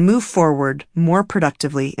and move forward more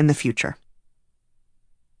productively in the future.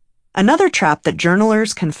 Another trap that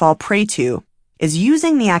journalers can fall prey to is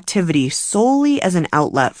using the activity solely as an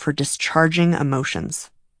outlet for discharging emotions.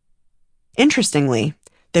 Interestingly,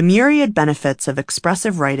 the myriad benefits of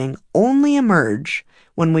expressive writing only emerge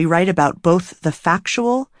when we write about both the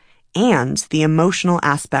factual and the emotional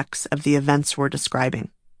aspects of the events we're describing.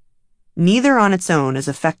 Neither on its own is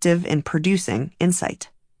effective in producing insight.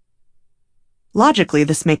 Logically,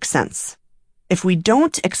 this makes sense. If we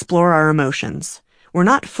don't explore our emotions, we're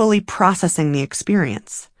not fully processing the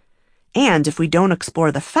experience. And if we don't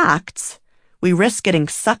explore the facts, we risk getting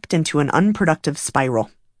sucked into an unproductive spiral.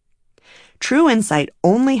 True insight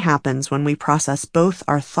only happens when we process both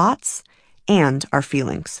our thoughts and our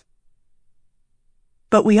feelings.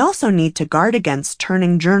 But we also need to guard against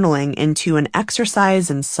turning journaling into an exercise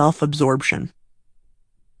in self-absorption.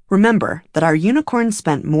 Remember that our unicorns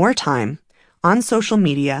spent more time on social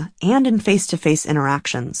media and in face-to-face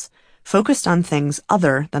interactions focused on things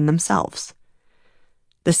other than themselves.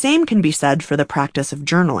 The same can be said for the practice of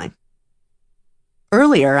journaling.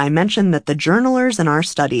 Earlier, I mentioned that the journalers in our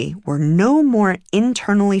study were no more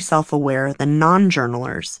internally self-aware than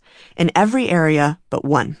non-journalers in every area but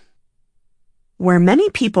one. Where many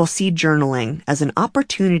people see journaling as an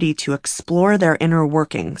opportunity to explore their inner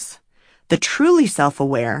workings, the truly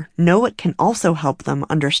self-aware know it can also help them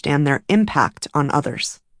understand their impact on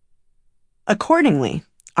others. Accordingly,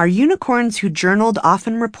 our unicorns who journaled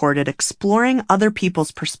often reported exploring other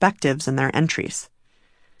people's perspectives in their entries.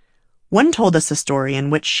 One told us a story in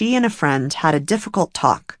which she and a friend had a difficult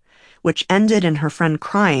talk, which ended in her friend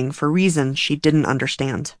crying for reasons she didn't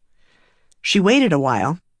understand. She waited a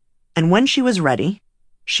while, and when she was ready,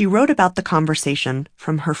 she wrote about the conversation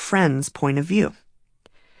from her friend's point of view.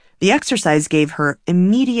 The exercise gave her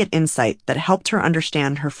immediate insight that helped her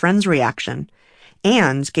understand her friend's reaction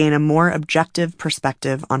and gain a more objective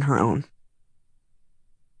perspective on her own.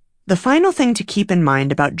 The final thing to keep in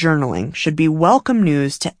mind about journaling should be welcome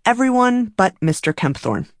news to everyone but Mr.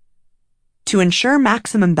 Kempthorne. To ensure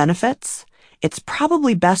maximum benefits, it's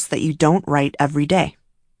probably best that you don't write every day.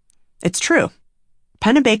 It's true.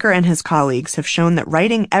 Pennebaker and his colleagues have shown that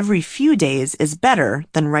writing every few days is better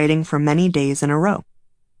than writing for many days in a row.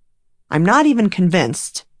 I'm not even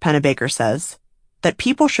convinced, Pennebaker says, that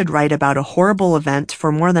people should write about a horrible event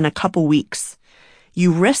for more than a couple weeks.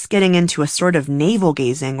 You risk getting into a sort of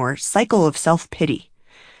navel-gazing or cycle of self-pity.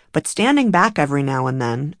 But standing back every now and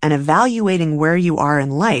then and evaluating where you are in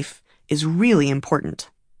life is really important.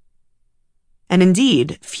 And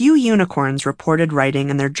indeed, few unicorns reported writing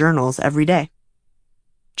in their journals every day.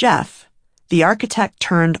 Jeff, the architect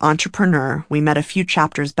turned entrepreneur we met a few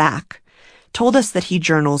chapters back, told us that he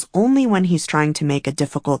journals only when he's trying to make a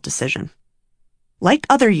difficult decision. Like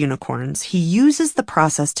other unicorns, he uses the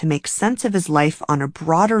process to make sense of his life on a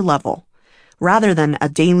broader level, rather than a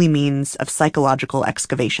daily means of psychological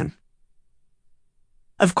excavation.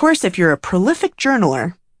 Of course, if you're a prolific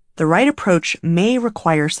journaler, the right approach may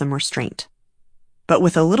require some restraint. But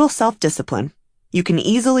with a little self-discipline, you can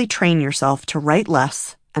easily train yourself to write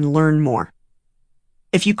less and learn more.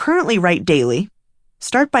 If you currently write daily,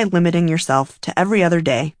 start by limiting yourself to every other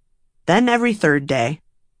day, then every third day,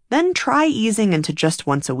 then try easing into just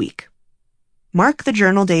once a week. Mark the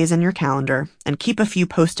journal days in your calendar and keep a few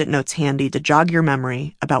post-it notes handy to jog your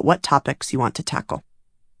memory about what topics you want to tackle.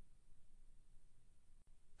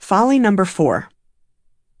 Folly number 4.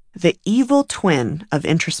 The evil twin of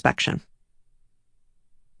introspection.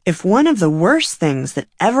 If one of the worst things that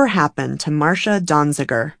ever happened to Marcia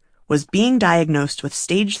Donziger was being diagnosed with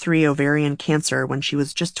stage 3 ovarian cancer when she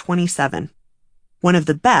was just 27, one of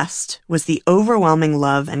the best was the overwhelming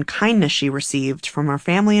love and kindness she received from her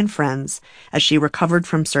family and friends as she recovered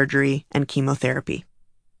from surgery and chemotherapy.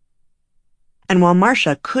 And while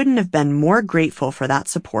Marcia couldn't have been more grateful for that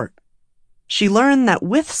support, she learned that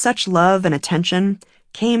with such love and attention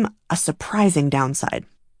came a surprising downside.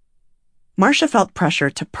 Marcia felt pressure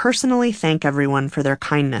to personally thank everyone for their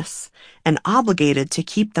kindness and obligated to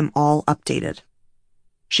keep them all updated.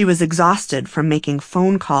 She was exhausted from making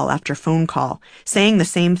phone call after phone call, saying the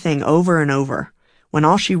same thing over and over, when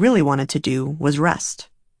all she really wanted to do was rest.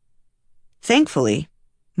 Thankfully,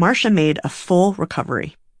 Marcia made a full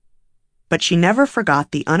recovery. But she never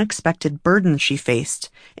forgot the unexpected burden she faced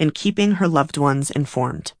in keeping her loved ones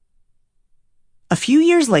informed. A few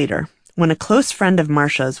years later, when a close friend of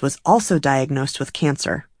Marcia's was also diagnosed with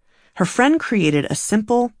cancer, her friend created a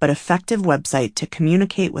simple but effective website to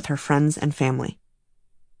communicate with her friends and family.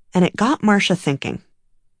 And it got Marcia thinking,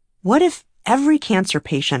 what if every cancer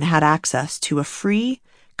patient had access to a free,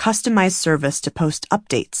 customized service to post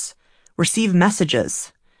updates, receive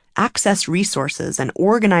messages, access resources, and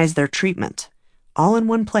organize their treatment, all in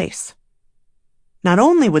one place? Not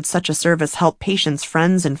only would such a service help patients'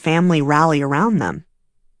 friends and family rally around them,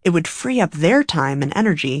 it would free up their time and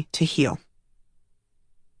energy to heal.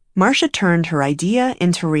 Marcia turned her idea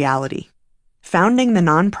into reality, founding the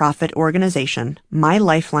nonprofit organization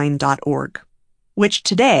MyLifeline.org, which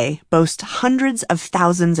today boasts hundreds of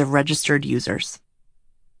thousands of registered users.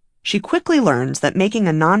 She quickly learned that making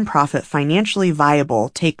a nonprofit financially viable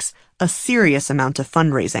takes a serious amount of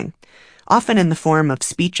fundraising, often in the form of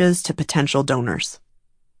speeches to potential donors.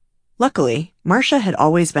 Luckily, Marcia had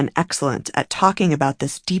always been excellent at talking about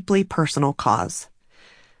this deeply personal cause.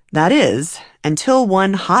 That is, until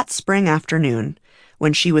one hot spring afternoon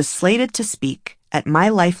when she was slated to speak at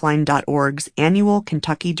MyLifeline.org's annual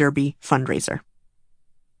Kentucky Derby fundraiser.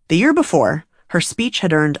 The year before, her speech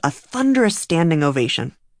had earned a thunderous standing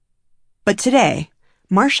ovation. But today,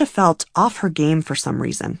 Marcia felt off her game for some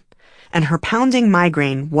reason, and her pounding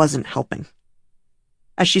migraine wasn't helping.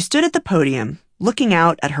 As she stood at the podium, looking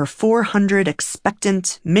out at her 400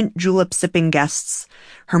 expectant, mint julep-sipping guests,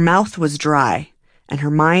 her mouth was dry, and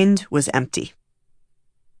her mind was empty.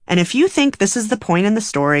 And if you think this is the point in the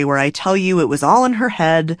story where I tell you it was all in her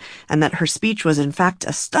head and that her speech was in fact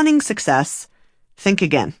a stunning success, think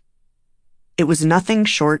again. It was nothing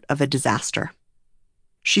short of a disaster.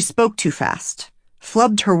 She spoke too fast,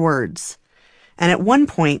 flubbed her words, and at one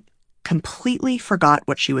point completely forgot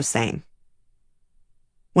what she was saying.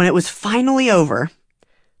 When it was finally over,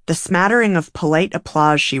 the smattering of polite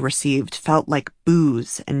applause she received felt like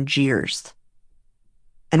boos and jeers.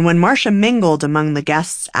 And when Marcia mingled among the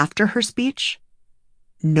guests after her speech,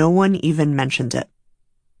 no one even mentioned it.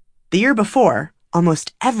 The year before,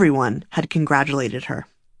 almost everyone had congratulated her.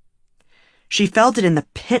 She felt it in the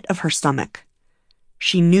pit of her stomach.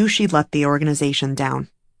 She knew she'd let the organization down.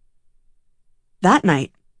 That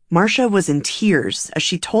night, Marcia was in tears as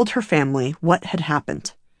she told her family what had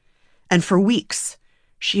happened. And for weeks,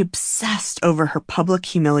 she obsessed over her public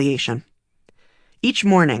humiliation. Each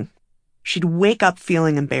morning, she'd wake up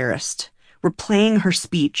feeling embarrassed, replaying her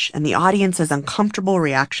speech and the audience's uncomfortable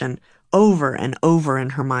reaction over and over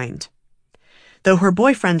in her mind. Though her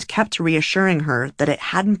boyfriend kept reassuring her that it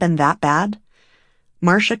hadn't been that bad,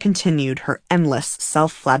 Marcia continued her endless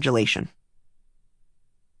self-flagellation.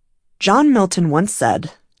 John Milton once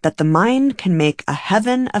said that the mind can make a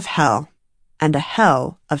heaven of hell and a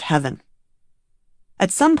hell of heaven. At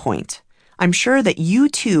some point, I'm sure that you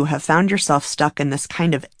too have found yourself stuck in this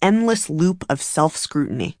kind of endless loop of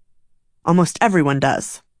self-scrutiny. Almost everyone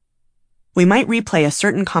does. We might replay a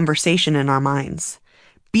certain conversation in our minds,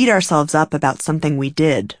 beat ourselves up about something we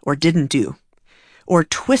did or didn't do, or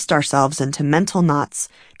twist ourselves into mental knots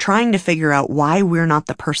trying to figure out why we're not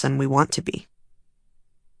the person we want to be.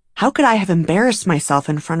 How could I have embarrassed myself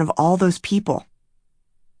in front of all those people?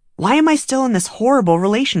 Why am I still in this horrible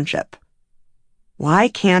relationship? Why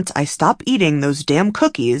can't I stop eating those damn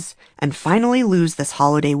cookies and finally lose this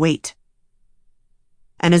holiday weight?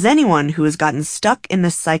 And as anyone who has gotten stuck in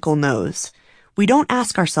this cycle knows, we don't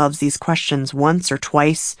ask ourselves these questions once or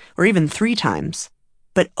twice or even 3 times,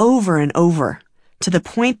 but over and over, to the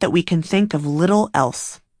point that we can think of little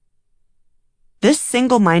else. This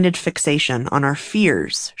single-minded fixation on our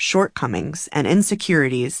fears, shortcomings, and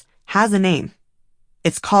insecurities has a name.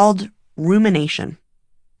 It's called rumination,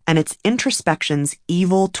 and it's introspection's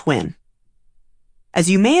evil twin. As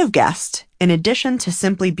you may have guessed, in addition to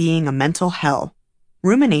simply being a mental hell,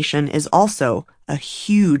 rumination is also a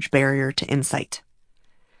huge barrier to insight.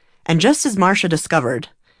 And just as Marcia discovered,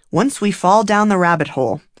 once we fall down the rabbit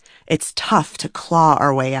hole, it's tough to claw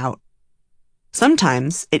our way out.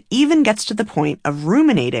 Sometimes it even gets to the point of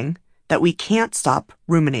ruminating that we can't stop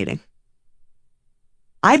ruminating.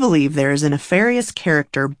 I believe there is a nefarious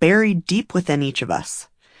character buried deep within each of us.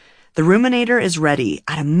 The ruminator is ready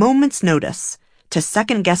at a moment's notice to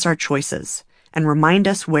second-guess our choices and remind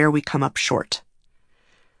us where we come up short.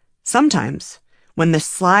 Sometimes, when this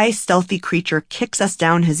sly, stealthy creature kicks us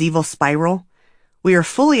down his evil spiral, we are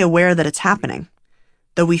fully aware that it's happening,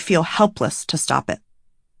 though we feel helpless to stop it.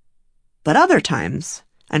 But other times,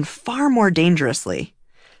 and far more dangerously,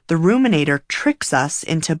 the ruminator tricks us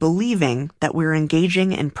into believing that we're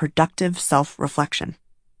engaging in productive self-reflection.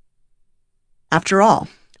 After all,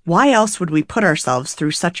 why else would we put ourselves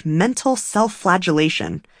through such mental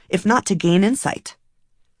self-flagellation if not to gain insight?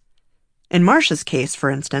 In Marcia's case, for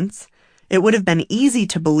instance, it would have been easy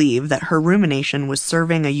to believe that her rumination was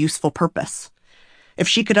serving a useful purpose. If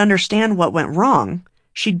she could understand what went wrong,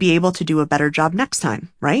 she'd be able to do a better job next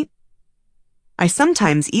time, right? I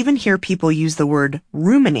sometimes even hear people use the word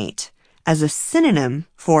ruminate as a synonym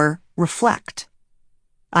for reflect,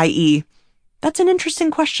 i.e., that's an interesting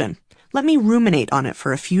question. Let me ruminate on it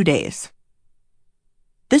for a few days.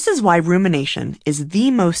 This is why rumination is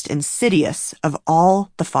the most insidious of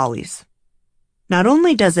all the follies. Not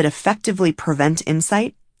only does it effectively prevent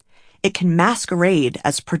insight, it can masquerade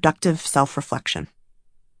as productive self-reflection.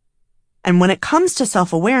 And when it comes to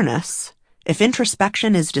self-awareness, if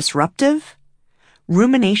introspection is disruptive,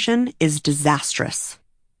 rumination is disastrous.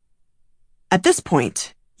 At this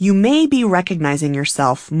point, you may be recognizing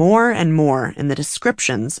yourself more and more in the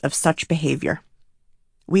descriptions of such behavior.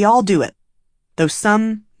 We all do it, though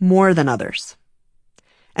some more than others.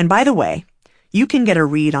 And by the way, you can get a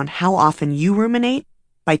read on how often you ruminate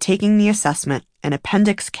by taking the assessment in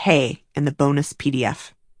Appendix K in the bonus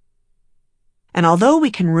PDF. And although we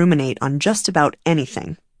can ruminate on just about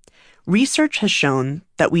anything, research has shown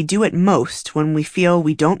that we do it most when we feel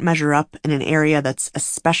we don't measure up in an area that's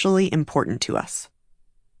especially important to us.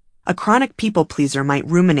 A chronic people pleaser might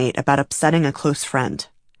ruminate about upsetting a close friend.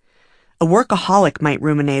 A workaholic might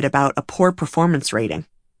ruminate about a poor performance rating.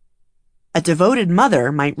 A devoted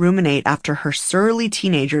mother might ruminate after her surly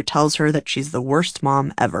teenager tells her that she's the worst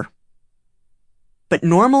mom ever. But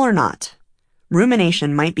normal or not,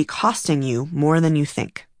 rumination might be costing you more than you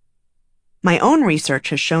think. My own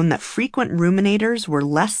research has shown that frequent ruminators were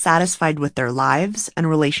less satisfied with their lives and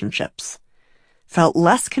relationships, felt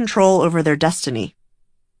less control over their destiny,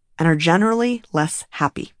 and are generally less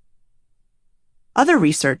happy. Other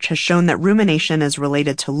research has shown that rumination is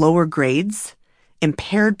related to lower grades,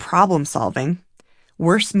 impaired problem solving,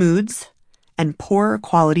 worse moods, and poorer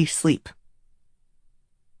quality sleep.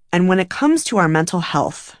 And when it comes to our mental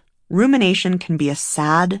health, rumination can be a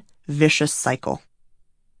sad, vicious cycle.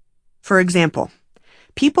 For example,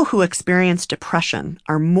 people who experience depression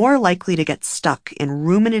are more likely to get stuck in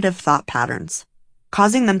ruminative thought patterns,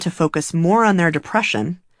 causing them to focus more on their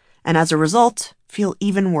depression and as a result, feel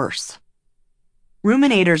even worse.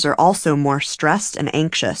 Ruminators are also more stressed and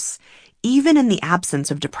anxious, even in the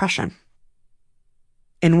absence of depression.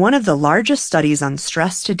 In one of the largest studies on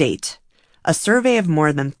stress to date, a survey of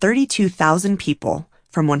more than 32,000 people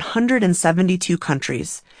from 172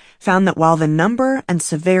 countries found that while the number and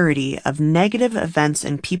severity of negative events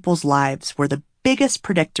in people's lives were the biggest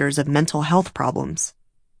predictors of mental health problems,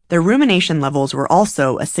 their rumination levels were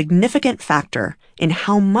also a significant factor in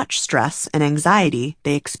how much stress and anxiety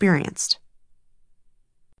they experienced.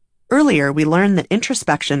 Earlier, we learned that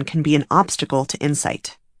introspection can be an obstacle to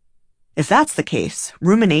insight. If that's the case,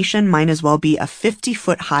 rumination might as well be a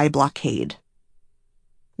 50-foot-high blockade.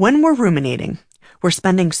 When we're ruminating, we're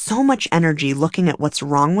spending so much energy looking at what's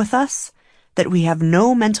wrong with us that we have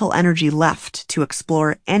no mental energy left to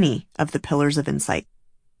explore any of the pillars of insight.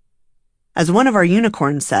 As one of our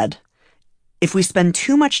unicorns said, if we spend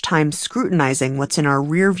too much time scrutinizing what's in our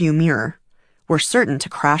rearview mirror, we're certain to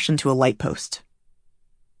crash into a light post.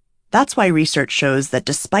 That's why research shows that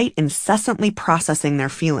despite incessantly processing their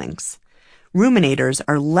feelings, ruminators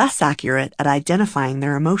are less accurate at identifying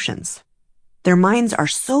their emotions. Their minds are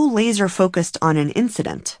so laser-focused on an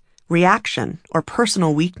incident, reaction, or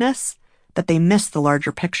personal weakness that they miss the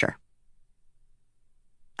larger picture.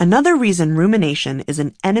 Another reason rumination is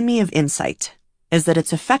an enemy of insight is that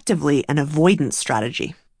it's effectively an avoidance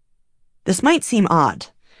strategy. This might seem odd,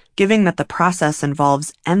 given that the process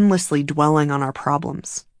involves endlessly dwelling on our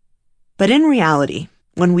problems. But in reality,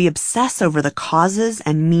 When we obsess over the causes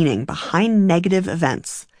and meaning behind negative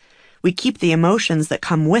events, we keep the emotions that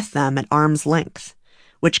come with them at arm's length,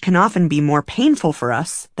 which can often be more painful for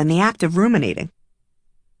us than the act of ruminating.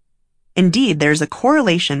 Indeed, there's a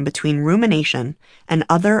correlation between rumination and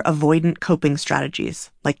other avoidant coping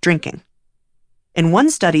strategies, like drinking. In one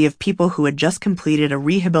study of people who had just completed a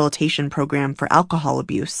rehabilitation program for alcohol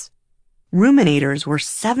abuse, ruminators were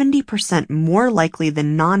 70% more likely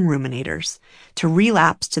than non-ruminators to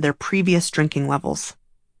relapse to their previous drinking levels.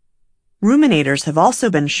 Ruminators have also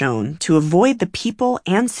been shown to avoid the people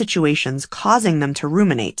and situations causing them to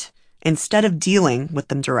ruminate instead of dealing with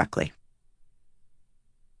them directly.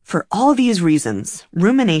 For all these reasons,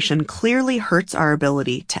 rumination clearly hurts our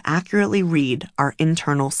ability to accurately read our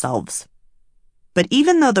internal selves. But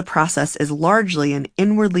even though the process is largely an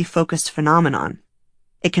inwardly focused phenomenon,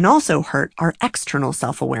 it can also hurt our external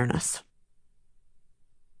self-awareness.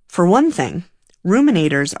 For one thing,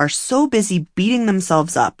 ruminators are so busy beating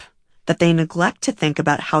themselves up that they neglect to think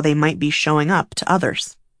about how they might be showing up to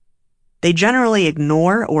others. They generally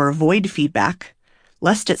ignore or avoid feedback,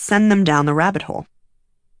 lest it send them down the rabbit hole.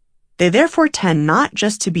 They therefore tend not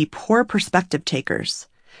just to be poor perspective takers,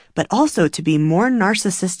 but also to be more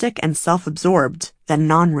narcissistic and self-absorbed than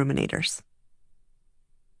non-ruminators.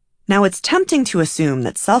 Now, it's tempting to assume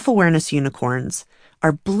that self-awareness unicorns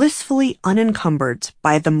are blissfully unencumbered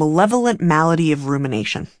by the malevolent malady of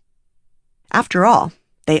rumination. After all,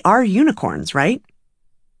 they are unicorns, right?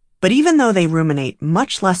 But even though they ruminate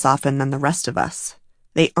much less often than the rest of us,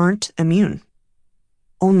 they aren't immune.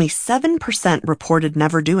 Only 7% reported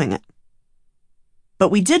never doing it. But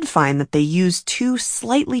we did find that they use two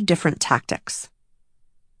slightly different tactics.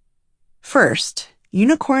 First,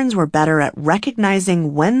 unicorns were better at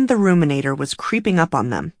recognizing when the ruminator was creeping up on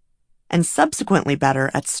them, and subsequently better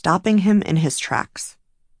at stopping him in his tracks.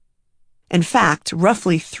 In fact,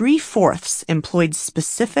 roughly 3/4 employed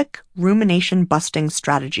specific rumination-busting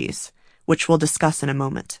strategies, which we'll discuss in a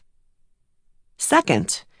moment.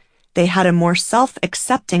 Second, they had a more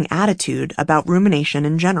self-accepting attitude about rumination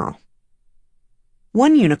in general.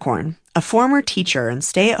 One unicorn, a former teacher and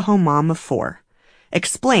stay-at-home mom of 4,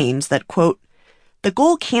 explains that, quote, "The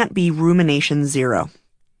goal can't be rumination zero.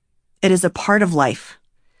 It is a part of life.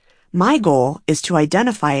 My goal is to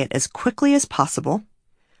identify it as quickly as possible,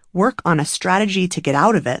 work on a strategy to get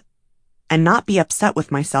out of it, and not be upset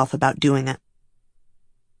with myself about doing it."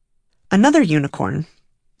 Another unicorn,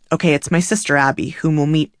 okay, it's my sister Abby, whom we'll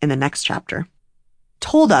meet in the next chapter,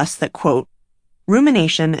 told us that, quote,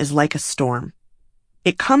 "Rumination is like a storm.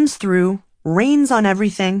 It comes through, rains on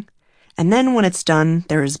everything, and then when it's done,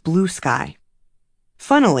 there is blue sky.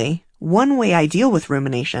 Funnily, one way I deal with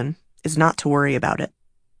rumination is not to worry about it."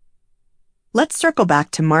 Let's circle back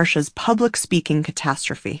to Marcia's public speaking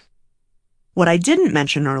catastrophe. What I didn't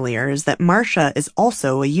mention earlier is that Marcia is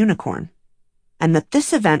also a unicorn, and that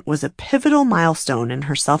this event was a pivotal milestone in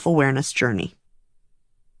her self-awareness journey.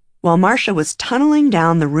 While Marcia was tunneling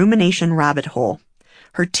down the rumination rabbit hole,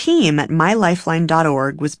 her team at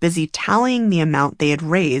mylifeline.org was busy tallying the amount they had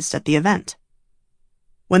raised at the event.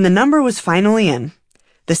 When the number was finally in,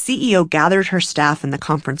 the CEO gathered her staff in the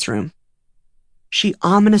conference room. She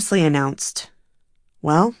ominously announced,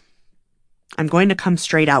 "Well, I'm going to come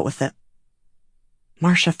straight out with it."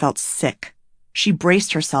 Marcia felt sick. She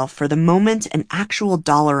braced herself for the moment an actual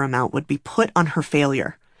dollar amount would be put on her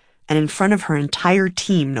failure, and in front of her entire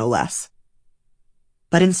team, no less.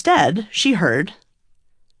 But instead, she heard,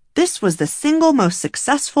 "This was the single most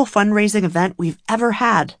successful fundraising event we've ever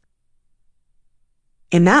had."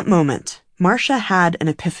 In that moment, Marcia had an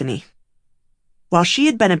epiphany. While she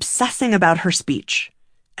had been obsessing about her speech,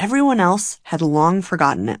 everyone else had long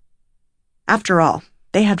forgotten it. After all,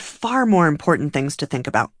 they had far more important things to think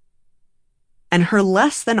about. And her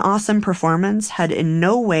less than awesome performance had in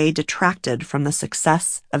no way detracted from the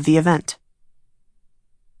success of the event.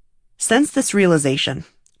 Since this realization,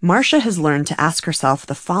 Marcia has learned to ask herself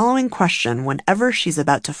the following question whenever she's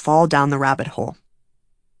about to fall down the rabbit hole.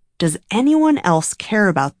 Does anyone else care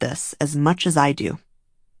about this as much as I do?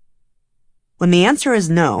 When the answer is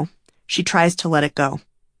no, she tries to let it go.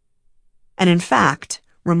 And in fact,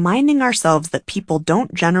 reminding ourselves that people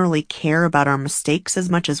don't generally care about our mistakes as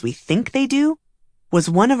much as we think they do was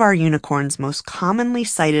one of our unicorn's most commonly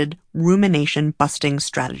cited rumination-busting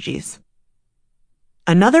strategies.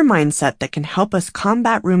 Another mindset that can help us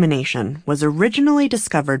combat rumination was originally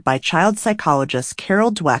discovered by child psychologists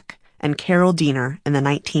Carol Dweck and Carol Diener in the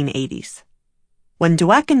 1980s. When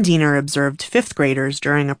Dweck and Diener observed 5th graders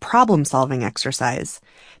during a problem-solving exercise,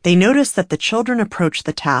 they noticed that the children approached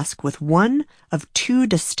the task with one of two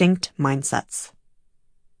distinct mindsets.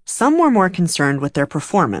 some were more concerned with their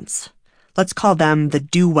performance. Let's call them the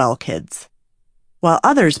do-well kids, while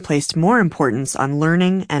others placed more importance on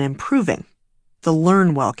learning and improving, the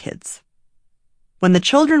learn-well kids. When the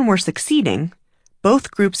children were succeeding,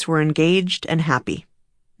 both groups were engaged and happy.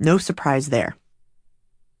 No surprise there.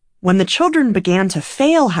 When the children began to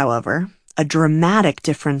fail, however, a dramatic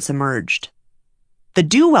difference emerged. The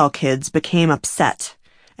do-well kids became upset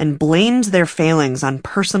and blamed their failings on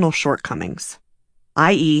personal shortcomings,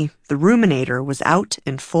 i.e., the ruminator was out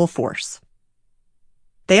in full force.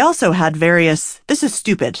 They also had various, "this is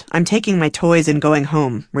stupid, I'm taking my toys and going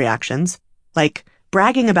home" reactions, like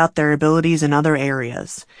bragging about their abilities in other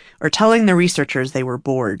areas, or telling the researchers they were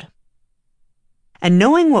bored. And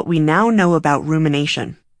knowing what we now know about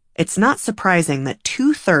rumination, it's not surprising that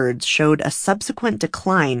 2/3 showed a subsequent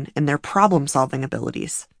decline in their problem-solving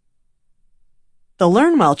abilities. The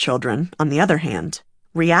learn-well children, on the other hand,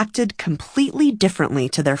 reacted completely differently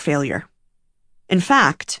to their failure. In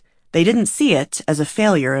fact, they didn't see it as a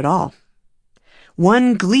failure at all.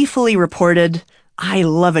 One gleefully reported, "I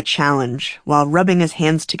love a challenge," while rubbing his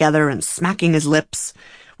hands together and smacking his lips,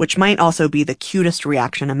 which might also be the cutest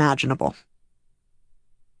reaction imaginable.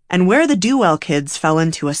 And where the do-well kids fell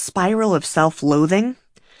into a spiral of self-loathing,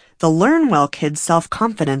 the learn-well kids'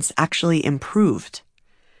 self-confidence actually improved.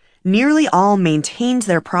 Nearly all maintained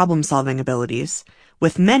their problem-solving abilities,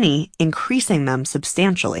 with many increasing them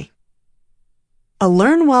substantially. A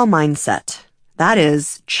learn-well mindset, that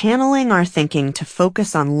is, channeling our thinking to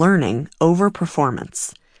focus on learning over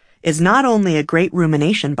performance, is not only a great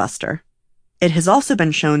rumination buster, it has also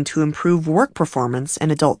been shown to improve work performance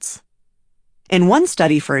in adults. In one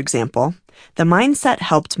study, for example, the mindset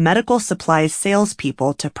helped medical supplies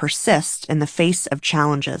salespeople to persist in the face of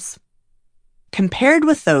challenges. Compared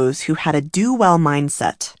with those who had a do-well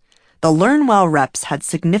mindset, the learn-well reps had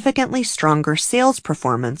significantly stronger sales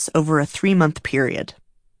performance over a 3-month period.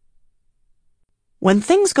 When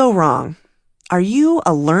things go wrong, are you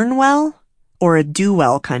a learn-well or a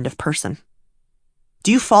do-well kind of person?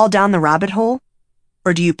 Do you fall down the rabbit hole,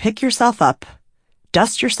 or do you pick yourself up,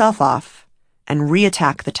 dust yourself off, and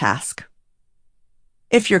reattack the task?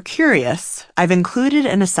 If you're curious, I've included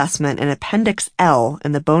an assessment in Appendix L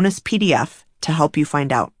in the bonus PDF to help you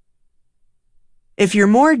find out. If you're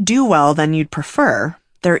more do-well than you'd prefer,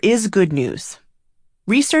 there is good news.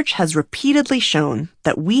 Research has repeatedly shown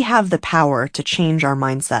that we have the power to change our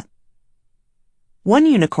mindset. One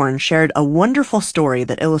unicorn shared a wonderful story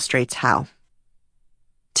that illustrates how.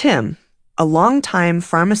 Tim, a longtime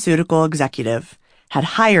pharmaceutical executive, had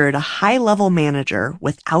hired a high-level manager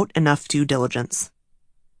without enough due diligence.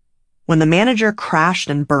 When the manager crashed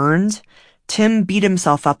and burned, Tim beat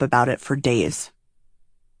himself up about it for days.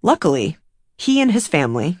 Luckily, he and his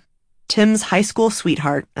family, Tim's high school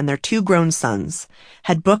sweetheart and their 2 grown sons,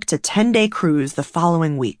 had booked a 10-day cruise the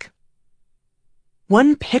following week.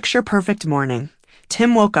 One picture-perfect morning,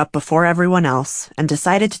 Tim woke up before everyone else and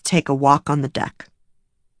decided to take a walk on the deck.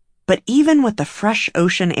 But even with the fresh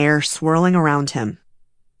ocean air swirling around him,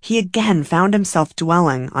 he again found himself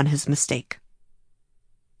dwelling on his mistake.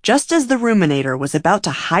 Just as the ruminator was about to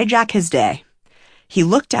hijack his day, he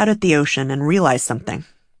looked out at the ocean and realized something.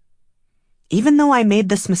 Even though I made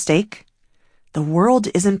this mistake, the world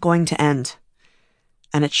isn't going to end,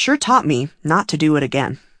 and it sure taught me not to do it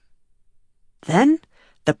again. Then,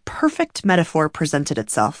 the perfect metaphor presented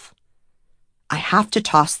itself. I have to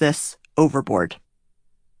toss this overboard.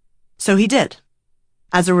 So he did.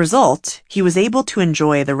 As a result, he was able to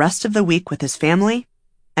enjoy the rest of the week with his family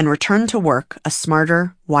and return to work a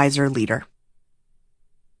smarter, wiser leader.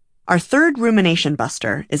 Our third rumination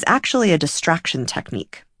buster is actually a distraction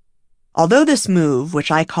technique. Although this move,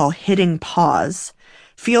 which I call hitting pause,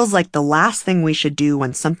 feels like the last thing we should do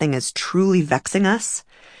when something is truly vexing us,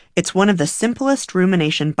 it's one of the simplest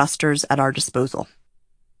rumination busters at our disposal.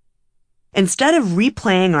 Instead of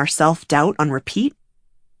replaying our self-doubt on repeat,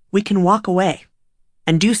 we can walk away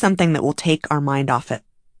and do something that will take our mind off it.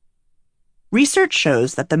 Research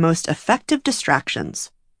shows that the most effective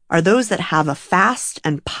distractions are those that have a fast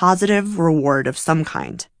and positive reward of some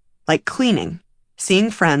kind, like cleaning,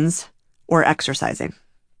 seeing friends, or exercising.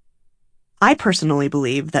 I personally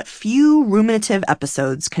believe that few ruminative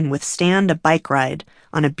episodes can withstand a bike ride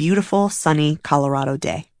on a beautiful, sunny Colorado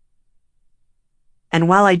day. And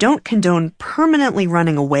while I don't condone permanently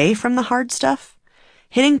running away from the hard stuff,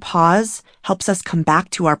 hitting pause helps us come back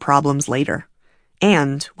to our problems later,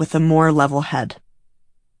 and with a more level head.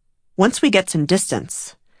 Once we get some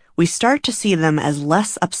distance, we start to see them as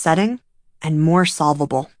less upsetting and more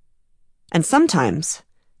solvable. And sometimes,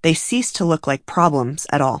 they cease to look like problems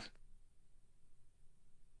at all.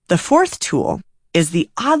 The fourth tool is the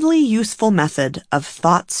oddly useful method of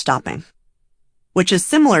thought stopping, which is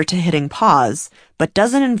similar to hitting pause but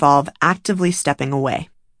doesn't involve actively stepping away.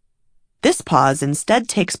 This pause instead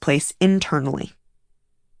takes place internally.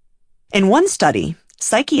 In one study,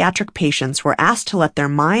 psychiatric patients were asked to let their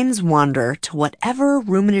minds wander to whatever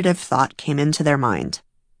ruminative thought came into their mind.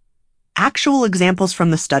 Actual examples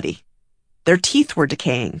from the study. Their teeth were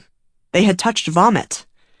decaying. They had touched vomit.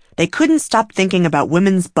 They couldn't stop thinking about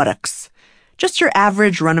women's buttocks. Just your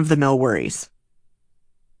average run-of-the-mill worries.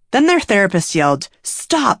 Then their therapist yelled,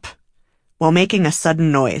 "Stop!" while making a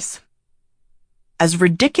sudden noise. As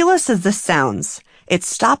ridiculous as this sounds, it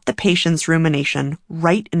stopped the patient's rumination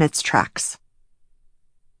right in its tracks.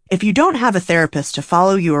 If you don't have a therapist to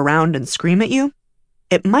follow you around and scream at you,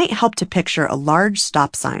 it might help to picture a large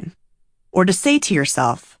stop sign, or to say to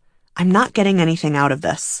yourself, "I'm not getting anything out of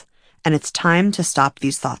this, and it's time to stop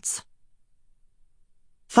these thoughts."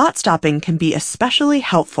 Thought stopping can be especially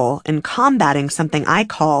helpful in combating something I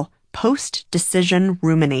call post-decision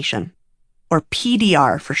rumination, or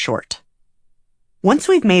PDR for short. Once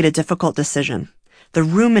we've made a difficult decision, the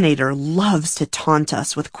ruminator loves to taunt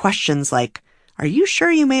us with questions like, "Are you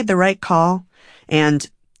sure you made the right call?" And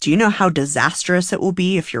 "Do you know how disastrous it will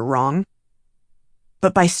be if you're wrong?"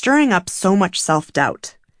 But by stirring up so much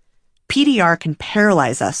self-doubt, PDR can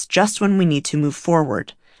paralyze us just when we need to move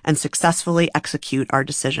forward and successfully execute our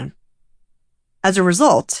decision. As a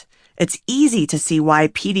result, it's easy to see why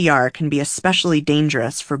PDR can be especially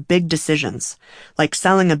dangerous for big decisions, like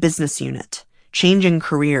selling a business unit, changing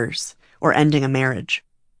careers, or ending a marriage.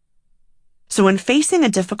 So when facing a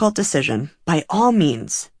difficult decision, by all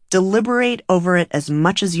means, deliberate over it as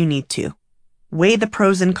much as you need to. Weigh the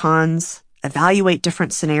pros and cons, evaluate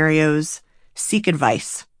different scenarios, seek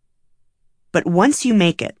advice. But once you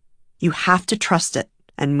make it, you have to trust it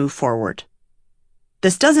and move forward.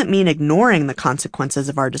 This doesn't mean ignoring the consequences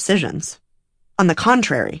of our decisions. On the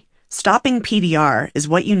contrary, stopping PDR is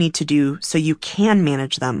what you need to do so you can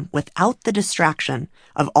manage them without the distraction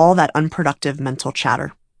of all that unproductive mental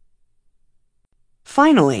chatter.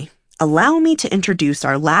 Finally, allow me to introduce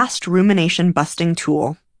our last rumination-busting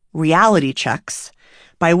tool, reality checks,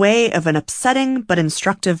 by way of an upsetting but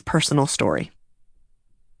instructive personal story.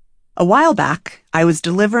 A while back, I was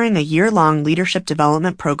delivering a year-long leadership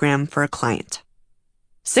development program for a client.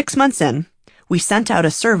 6 months in, we sent out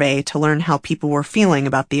a survey to learn how people were feeling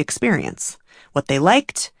about the experience, what they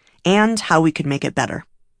liked, and how we could make it better.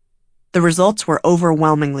 The results were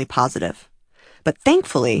overwhelmingly positive, but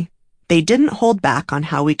thankfully, they didn't hold back on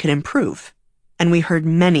how we could improve, and we heard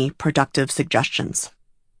many productive suggestions.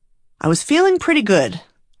 I was feeling pretty good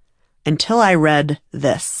until I read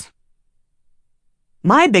this.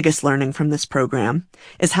 My biggest learning from this program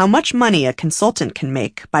is how much money a consultant can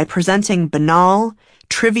make by presenting banal,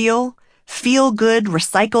 trivial, feel-good,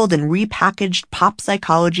 recycled and repackaged pop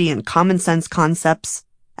psychology and common sense concepts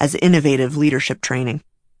as innovative leadership training.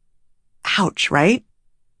 Ouch, right?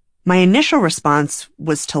 My initial response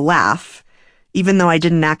was to laugh, even though I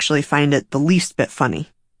didn't actually find it the least bit funny.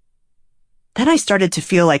 Then I started to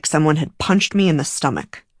feel like someone had punched me in the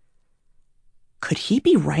stomach. Could he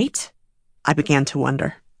be right? I began to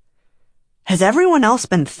wonder. Has everyone else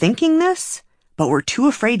been thinking this, but were too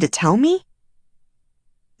afraid to tell me?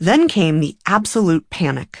 Then came the absolute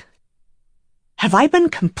panic. Have I been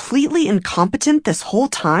completely incompetent this whole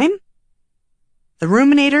time? The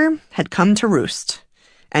ruminator had come to roost,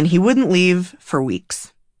 and he wouldn't leave for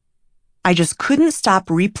weeks. I just couldn't stop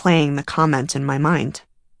replaying the comment in my mind.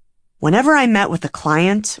 Whenever I met with a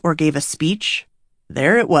client or gave a speech,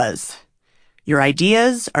 there it was. Your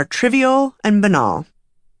ideas are trivial and banal.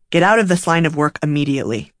 Get out of this line of work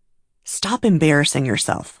immediately. Stop embarrassing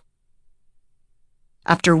yourself.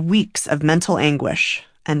 After weeks of mental anguish,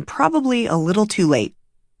 and probably a little too late,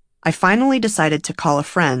 I finally decided to call a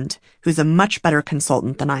friend who's a much better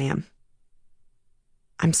consultant than I am.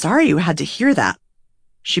 "I'm sorry you had to hear that,"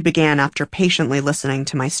 she began after patiently listening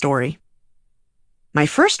to my story. "My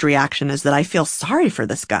first reaction is that I feel sorry for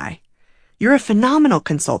this guy. You're a phenomenal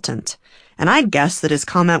consultant, and I'd guess that his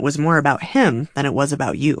comment was more about him than it was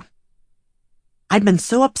about you." I'd been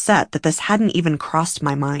so upset that this hadn't even crossed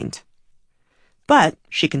my mind. "But,"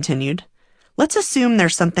 she continued, "let's assume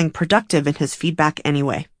there's something productive in his feedback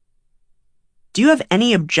anyway. Do you have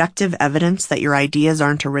any objective evidence that your ideas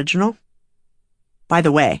aren't original?" By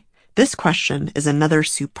the way, this question is another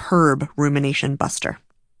superb rumination buster.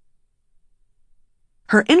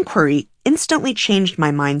 Her inquiry instantly changed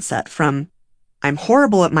my mindset from, "I'm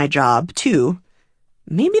horrible at my job," to,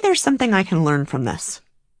 "Maybe there's something I can learn from this."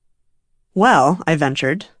 "Well," I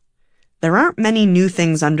ventured, "there aren't many new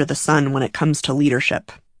things under the sun when it comes to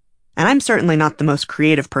leadership. And I'm certainly not the most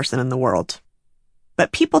creative person in the world.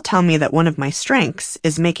 But people tell me that one of my strengths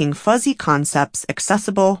is making fuzzy concepts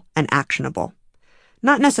accessible and actionable.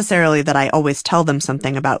 Not necessarily that I always tell them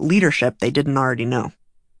something about leadership they didn't already know.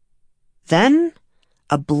 Then,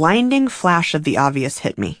 a blinding flash of the obvious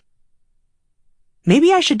hit me.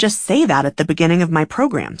 Maybe I should just say that at the beginning of my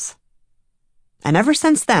programs. And ever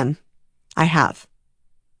since then, I have.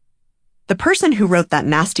 The person who wrote that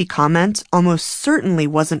nasty comment almost certainly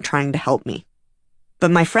wasn't trying to help me. But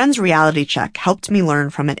my friend's reality check helped me learn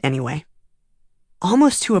from it anyway.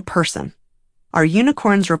 Almost to a person, our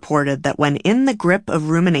unicorns reported that when in the grip of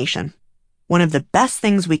rumination, one of the best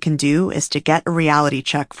things we can do is to get a reality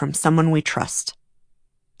check from someone we trust.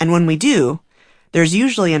 And when we do, there's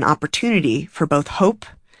usually an opportunity for both hope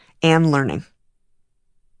and learning.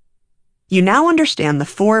 You now understand the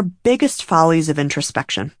 4 biggest follies of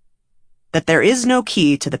introspection. That there is no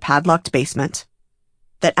key to the padlocked basement.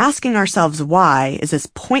 That asking ourselves why is as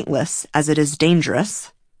pointless as it is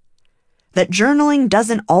dangerous. That journaling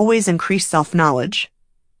doesn't always increase self-knowledge.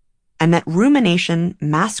 And that rumination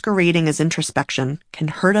masquerading as introspection can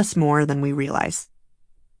hurt us more than we realize.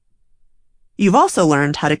 You've also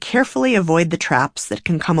learned how to carefully avoid the traps that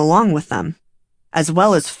can come along with them, as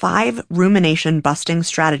well as 5 rumination-busting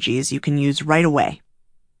strategies you can use right away.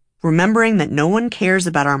 Remembering that no one cares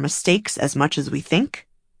about our mistakes as much as we think,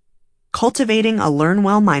 cultivating a learn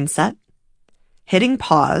well mindset, hitting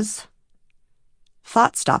pause,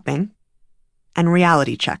 thought stopping, and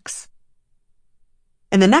reality checks.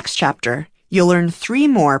 In the next chapter, you'll learn 3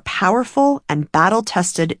 more powerful and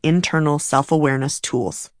battle-tested internal self-awareness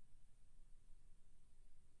tools.